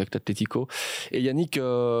commencer avec l'Atlético. Et Yannick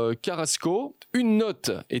Carrasco. Une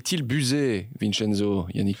note, est-il busé, Vincenzo,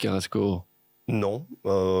 Yannick Carrasco? Non,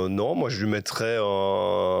 moi je lui mettrais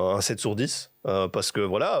un 7 sur 10, parce que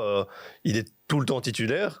voilà, il est tout le temps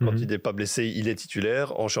titulaire. Quand il n'est pas blessé, il est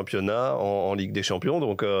titulaire en championnat, en Ligue des Champions.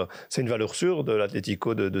 Donc c'est une valeur sûre de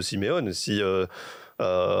l'Atlético de Simeone. Si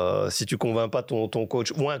tu convaincs pas ton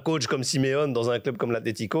coach, ou un coach comme Simeone dans un club comme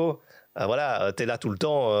l'Atlético, voilà, t'es là tout le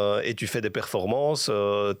temps et tu fais des performances,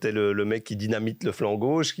 t'es le mec qui dynamite le flanc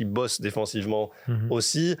gauche, qui bosse défensivement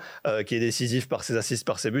aussi, qui est décisif par ses assists,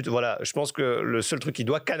 par ses buts. Voilà, je pense que le seul truc qu'il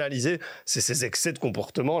doit canaliser, c'est ses excès de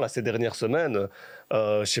comportement là, ces dernières semaines.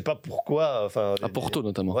 Je sais pas pourquoi. À Porto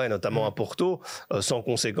notamment. Ouais, notamment à Porto, sans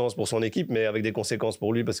conséquences pour son équipe, mais avec des conséquences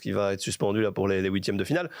pour lui parce qu'il va être suspendu là pour les huitièmes de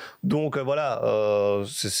finale. Donc voilà,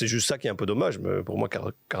 c'est juste ça qui est un peu dommage. Mais pour moi,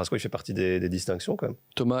 Carrasco, il fait partie des distinctions quand même.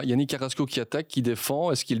 Thomas, Yannick Carrasco qui attaque, qui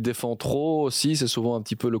défend, est-ce qu'il défend trop aussi? C'est souvent un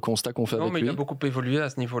petit peu le constat qu'on fait avec lui. Non, mais il a beaucoup évolué à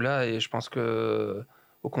ce niveau-là et je pense que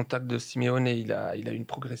au contact de Simeone, il a une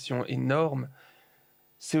progression énorme.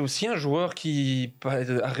 C'est aussi un joueur qui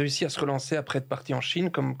a réussi à se relancer après être parti en Chine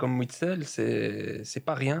comme Witsel. C'est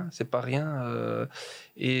pas rien.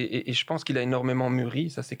 Et je pense qu'il a énormément mûri,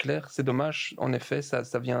 ça c'est clair. C'est dommage, en effet, ça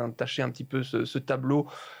vient tacher un petit peu ce tableau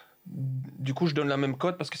Du coup, je donne la même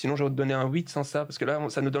cote parce que sinon, j'aurais donné un 8 sans ça. Parce que là,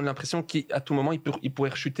 ça nous donne l'impression qu'à tout moment, il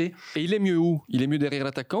pourrait rechuter. Et il est mieux où? Il est mieux derrière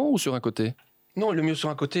l'attaquant ou sur un côté? Non, le mieux sur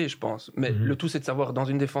un côté, je pense. Mais le tout, c'est de savoir dans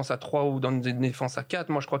une défense à 3 ou dans une défense à 4.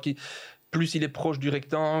 Moi, je crois que plus il est proche du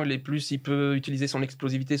rectangle et plus il peut utiliser son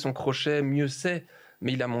explosivité, son crochet, mieux c'est.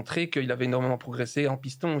 Mais il a montré qu'il avait énormément progressé en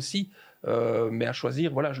piston aussi. Mais à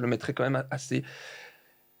choisir, voilà, je le mettrais quand même assez...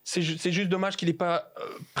 C'est juste dommage qu'il n'ait pas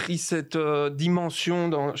pris cette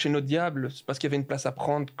dimension chez nos Diables, parce qu'il y avait une place à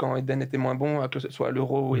prendre quand Eden était moins bon, que ce soit à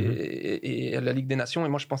l'Euro et à la Ligue des Nations. Et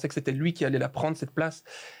moi, je pensais que c'était lui qui allait la prendre, cette place.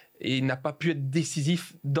 Et il n'a pas pu être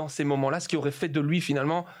décisif dans ces moments-là, ce qui aurait fait de lui,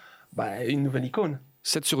 finalement, une nouvelle icône.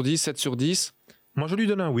 7 sur 10, 7 sur 10. Moi, je lui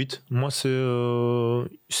donne un 8. Moi, c'est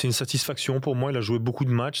une satisfaction pour moi. Il a joué beaucoup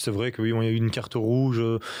de matchs. C'est vrai qu'il y a eu une carte rouge,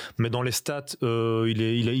 mais dans les stats,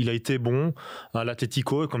 il a été bon à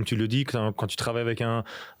l'Atlético. Et comme tu le dis, quand tu travailles avec un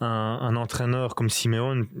entraîneur comme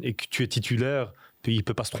Simeone et que tu es titulaire, il ne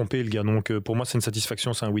peut pas se tromper, le gars. Donc, pour moi, c'est une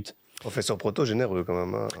satisfaction, c'est un 8. Professeur Proto, généreux quand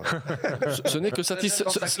même. Hein. Ce n'est que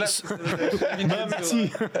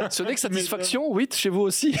satisfaction, 8 chez vous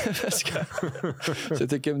aussi, parce que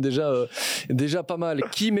c'était quand même déjà pas mal.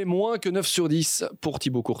 Qui met moins que 9 sur 10 pour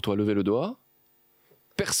Thibaut Courtois? Levez le doigt.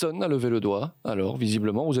 Personne n'a levé le doigt. Alors,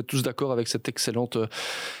 visiblement, vous êtes tous d'accord avec cette excellente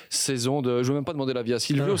saison de... Je ne veux même pas demander l'avis à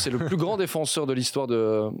Silvio, c'est le plus grand défenseur de l'histoire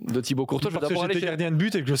de Thibaut Courtois. Je vais d'abord aller gardien de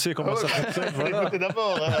but et que je sais comment ça fonctionne. Voilà.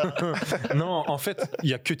 D'abord. Non, en fait, il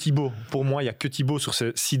n'y a que Thibaut. Pour moi, il n'y a que Thibaut sur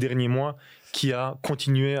ces 6 derniers mois qui a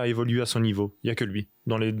continué à évoluer à son niveau. Il n'y a que lui.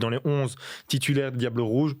 Dans les 11 titulaires de Diable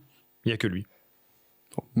Rouge, il n'y a que lui.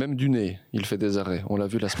 Même du nez, il fait des arrêts. On l'a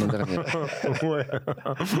vu la semaine dernière.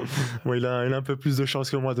 Ouais, il a un peu plus de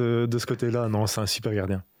chance que moi de ce côté-là. Non, c'est un super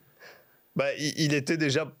gardien. Il était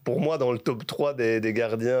déjà pour moi dans le top 3 des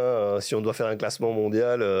gardiens. Si on doit faire un classement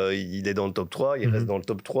mondial, il est dans le top 3. Il reste dans le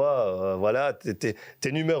top 3. Voilà,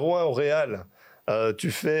 t'es numéro 1 au Real.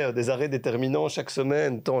 Tu fais des arrêts déterminants chaque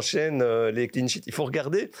semaine, t'enchaînes les clean sheets. Il faut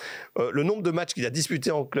regarder le nombre de matchs qu'il a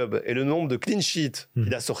disputés en club et le nombre de clean sheets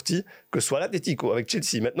qu'il a sortis, que ce soit à l'Atlético, avec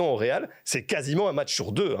Chelsea, maintenant au Real, c'est quasiment un match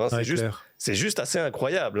sur 2. Hein. C'est juste assez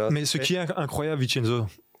incroyable. Hein. Mais ce qui est incroyable, Vincenzo,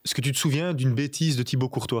 est-ce que tu te souviens d'une bêtise de Thibaut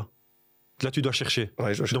Courtois? Là, tu dois chercher.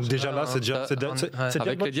 Ouais, donc déjà là, c'est déjà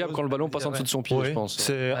avec les Diables quand le ballon passe en dessous de son pied, je pense.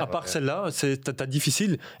 À part celle-là, t'as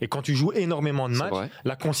difficile. Et quand tu joues énormément de matchs,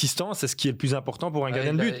 la consistance, c'est ce qui est le plus important pour un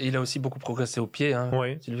gardien de but. Il a aussi beaucoup progressé au pied. Hein,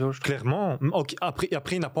 Silvio, clairement. Okay. Après,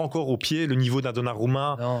 il n'a pas encore au pied le niveau d'un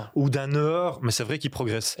Donnarumma ou d'un Neuer, mais c'est vrai qu'il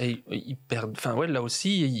progresse. Et il perd. Enfin là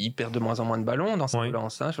aussi, il perd de moins en moins de ballons dans sa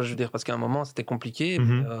relance. Hein, je veux dire, parce qu'à un moment, c'était compliqué.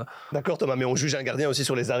 D'accord, Thomas, mais on juge un gardien aussi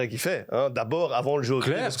sur les arrêts qu'il fait. Hein. D'abord, avant le jeu au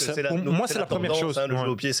pied. Moi, c'est la première chose. Le jeu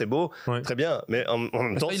au pied, c'est beau, très bien. Mais en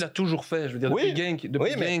même temps, il a toujours fait. Je veux dire, depuis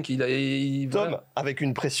Genk, Tom, avec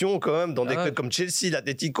une pression quand même dans des clubs comme Chelsea,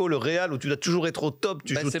 l'Atlético, le Real, où tu dois toujours être au top,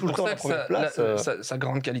 tu joues tout le temps à la première place. Sa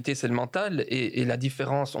grande qualité, c'est le mental. Et la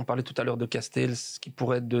différence, on parlait tout à l'heure de Castells, qui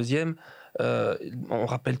pourrait être deuxième. On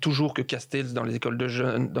rappelle toujours que Castells, dans les écoles de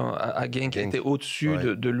jeunes, à Genk, était au-dessus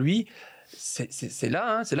de lui. C'est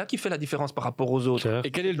là qu'il fait la différence par rapport aux autres.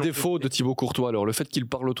 Et quel est le défaut de Thibaut Courtois alors? Le fait qu'il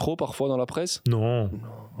parle trop parfois dans la presse? Non,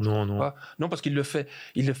 parce qu'il le fait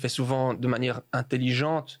souvent de manière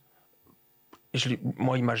intelligente.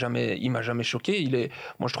 Moi, il m'a jamais choqué.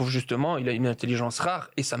 Moi, je trouve justement, il a une intelligence rare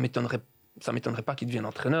et ça m'étonnerait pas qu'il devienne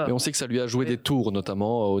entraîneur. Et on sait que ça lui a joué des tours,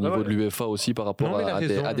 notamment au niveau de l'UEFA aussi par rapport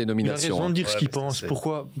à des nominations. Il a raison de dire ce qu'il pense.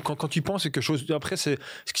 Pourquoi quand tu penses quelque chose... Après,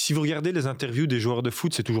 si vous regardez les interviews des joueurs de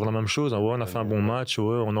foot, c'est toujours la même chose. On a fait un bon match,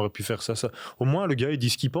 on aurait pu faire ça. Au moins, le gars, il dit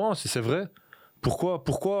ce qu'il pense et c'est vrai. Pourquoi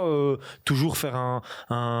toujours faire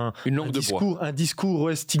un discours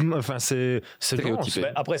stéréotypé.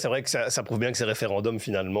 Après, c'est vrai que ça prouve bien que ces référendums,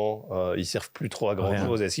 finalement, ils servent plus trop à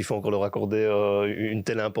grand-chose. Est-ce qu'il faut encore leur accorder une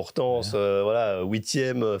telle importance?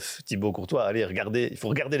 8e, Thibaut Courtois. Allez, regardez. Il faut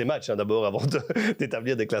regarder les matchs d'abord avant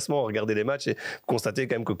d'établir des classements. Regarder les matchs et constater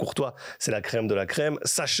quand même que Courtois, c'est la crème de la crème.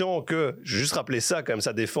 Sachant que, je vais juste rappeler ça, quand même,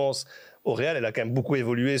 sa défense au Real, elle a quand même beaucoup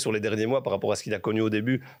évolué sur les derniers mois par rapport à ce qu'il a connu au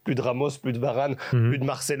début. Plus de Ramos, plus de Varane, plus de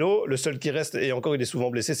Marcelo. Le seul qui reste, et encore il est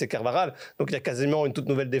souvent blessé, c'est Carvajal. Donc il y a quasiment une toute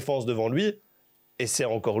nouvelle défense devant lui. Et c'est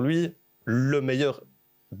encore lui le meilleur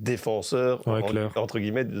défenseur, entre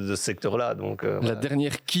guillemets, de ce secteur-là. Donc, la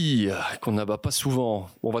dernière quille qu'on n'abat pas souvent.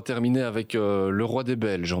 On va terminer avec le roi des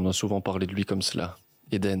Belges. On a souvent parlé de lui comme cela.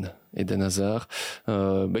 Eden Hazard,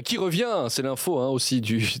 qui revient, c'est l'info aussi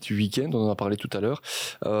du week-end, on en a parlé tout à l'heure.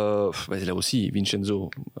 Là aussi, Vincenzo,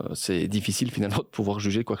 c'est difficile finalement de pouvoir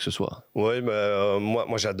juger quoi que ce soit. Oui, mais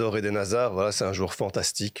moi j'adore Eden Hazard, voilà, c'est un joueur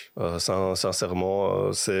fantastique,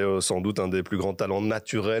 sincèrement, c'est sans doute un des plus grands talents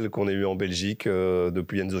naturels qu'on ait eu en Belgique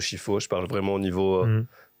depuis Enzo Schifo, je parle vraiment au niveau...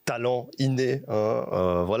 talent inné,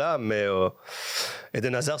 voilà, mais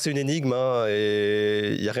Eden Hazard c'est une énigme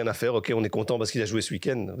et il n'y a rien à faire. Ok, on est content parce qu'il a joué ce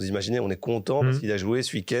week-end, vous imaginez, on est content parce qu'il a joué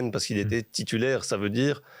ce week-end, parce qu'il était titulaire, ça veut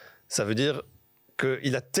dire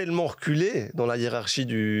qu'il a tellement reculé dans la hiérarchie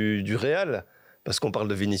du Real, parce qu'on parle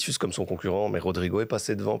de Vinicius comme son concurrent, mais Rodrigo est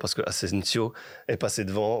passé devant, parce que Asensio est passé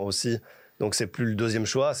devant aussi. Donc, c'est plus le deuxième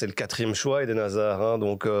choix, c'est le quatrième choix, Eden Hazard.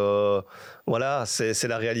 Donc, voilà, c'est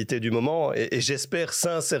la réalité du moment. Et j'espère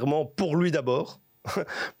sincèrement, pour lui d'abord,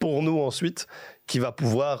 pour nous ensuite, qu'il va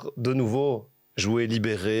pouvoir de nouveau jouer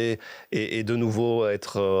libéré et de nouveau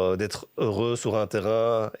d'être heureux sur un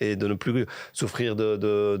terrain et de ne plus souffrir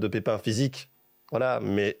de pépins physiques. Voilà,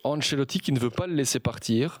 mais... Ancelotti qui ne veut pas le laisser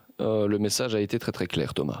partir, le message a été très très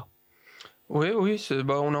clair, Thomas. Oui,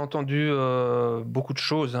 on a entendu beaucoup de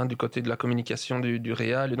choses du côté de la communication du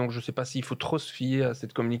Real, et donc je ne sais pas s'il faut trop se fier à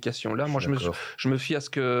cette communication-là. Moi, je me fie à ce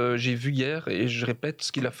que j'ai vu hier, et je répète,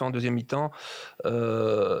 ce qu'il a fait en deuxième mi-temps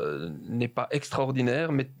n'est pas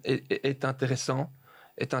extraordinaire, mais est intéressant,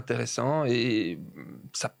 et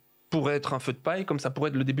ça pourrait être un feu de paille, comme ça pourrait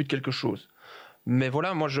être le début de quelque chose. Mais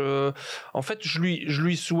voilà, moi, je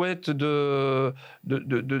lui souhaite de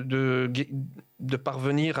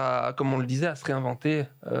parvenir à, comme on le disait, à se réinventer.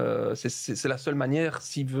 C'est la seule manière,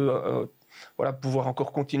 s'il veut pouvoir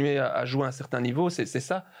encore continuer à jouer à un certain niveau, c'est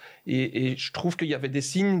ça. Et je trouve qu'il y avait des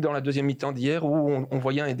signes dans la deuxième mi-temps d'hier où on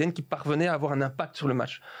voyait un Eden qui parvenait à avoir un impact sur le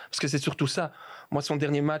match. Parce que c'est surtout ça. Moi, son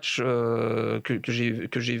dernier match que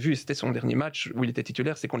j'ai vu, et c'était son dernier match où il était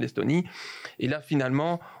titulaire, c'est contre l'Estonie. Et là,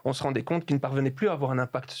 finalement, on se rendait compte qu'il ne parvenait plus à avoir un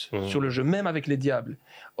impact sur le jeu, même avec les Diables.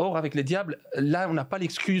 Or, avec les Diables, là, on n'a pas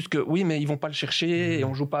l'excuse que oui, mais ils vont pas le chercher et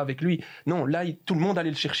on joue pas avec lui. Non, là, tout le monde allait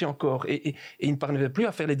le chercher encore et il ne parvenait plus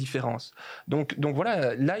à faire les différences. Donc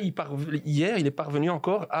voilà, là, hier, il est parvenu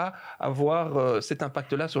encore à avoir cet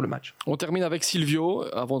impact-là sur le match. On termine avec Silvio,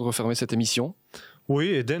 avant de refermer cette émission. Oui,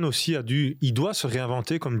 Eden aussi il doit se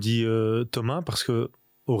réinventer, comme dit Thomas, parce qu'au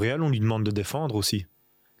Real, on lui demande de défendre aussi.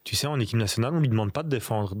 Tu sais, en équipe nationale, on ne lui demande pas de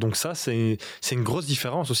défendre. Donc ça, c'est une grosse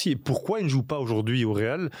différence aussi. Et pourquoi il ne joue pas aujourd'hui au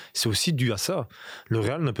Real ? C'est aussi dû à ça. Le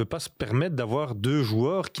Real ne peut pas se permettre d'avoir deux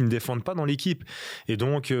joueurs qui ne défendent pas dans l'équipe. Et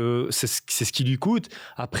donc, c'est ce qui lui coûte.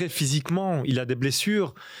 Après, physiquement, il a des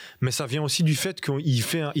blessures, mais ça vient aussi du fait qu'il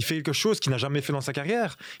fait quelque chose qu'il n'a jamais fait dans sa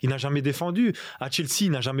carrière. Il n'a jamais défendu. À Chelsea, il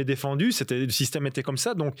n'a jamais défendu. Le système était comme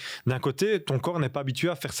ça. Donc, d'un côté, ton corps n'est pas habitué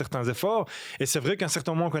à faire certains efforts. Et c'est vrai qu'à un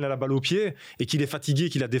certain moment, quand il a la balle au pied et qu'il est fatigué,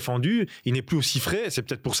 qu'il a défendu, il n'est plus aussi frais, c'est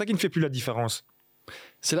peut-être pour ça qu'il ne fait plus la différence.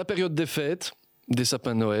 C'est la période des fêtes, des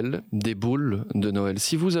sapins de Noël, des boules de Noël.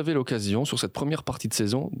 Si vous avez l'occasion, sur cette première partie de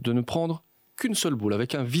saison, de ne prendre qu'une seule boule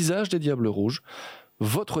avec un visage des Diables Rouges,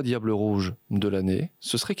 votre Diable Rouge de l'année,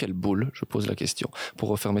 ce serait quelle boule ? Je pose la question. Pour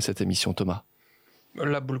refermer cette émission, Thomas.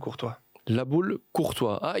 La boule Courtois. La boule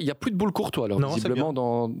Courtois. Ah, il n'y a plus de boule Courtois, alors, non, visiblement,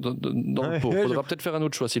 dans le pot. Il faudra peut-être faire un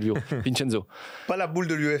autre choix, Silvio. Vincenzo. Pas la boule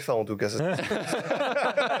de l'UEFA, en tout cas.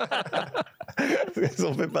 Ils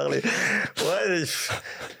ont fait parler. Ouais,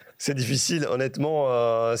 c'est difficile, honnêtement.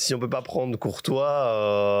 Si on ne peut pas prendre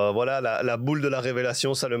Courtois, voilà, la boule de la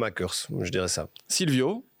révélation, Saelemaekers, je dirais ça.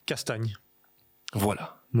 Silvio. Castagne.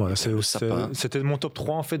 Voilà. Voilà, c'était mon top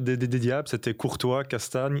 3 en fait des Diables, c'était Courtois,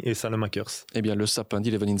 Castagne et Saelemaekers. Eh bien, le sapin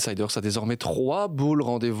d'Eleven Insiders a désormais 3 boules.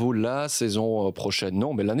 Rendez-vous la saison prochaine.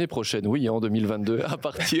 Non, mais l'année prochaine, oui, en 2022, à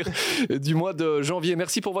partir du mois de janvier.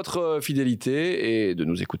 Merci pour votre fidélité et de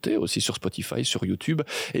nous écouter aussi sur Spotify, sur YouTube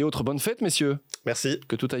et autres. Bonnes fêtes, messieurs. Merci.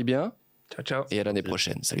 Que tout aille bien. Ciao. Et à l'année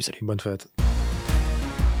prochaine. Salut. Bonne fête.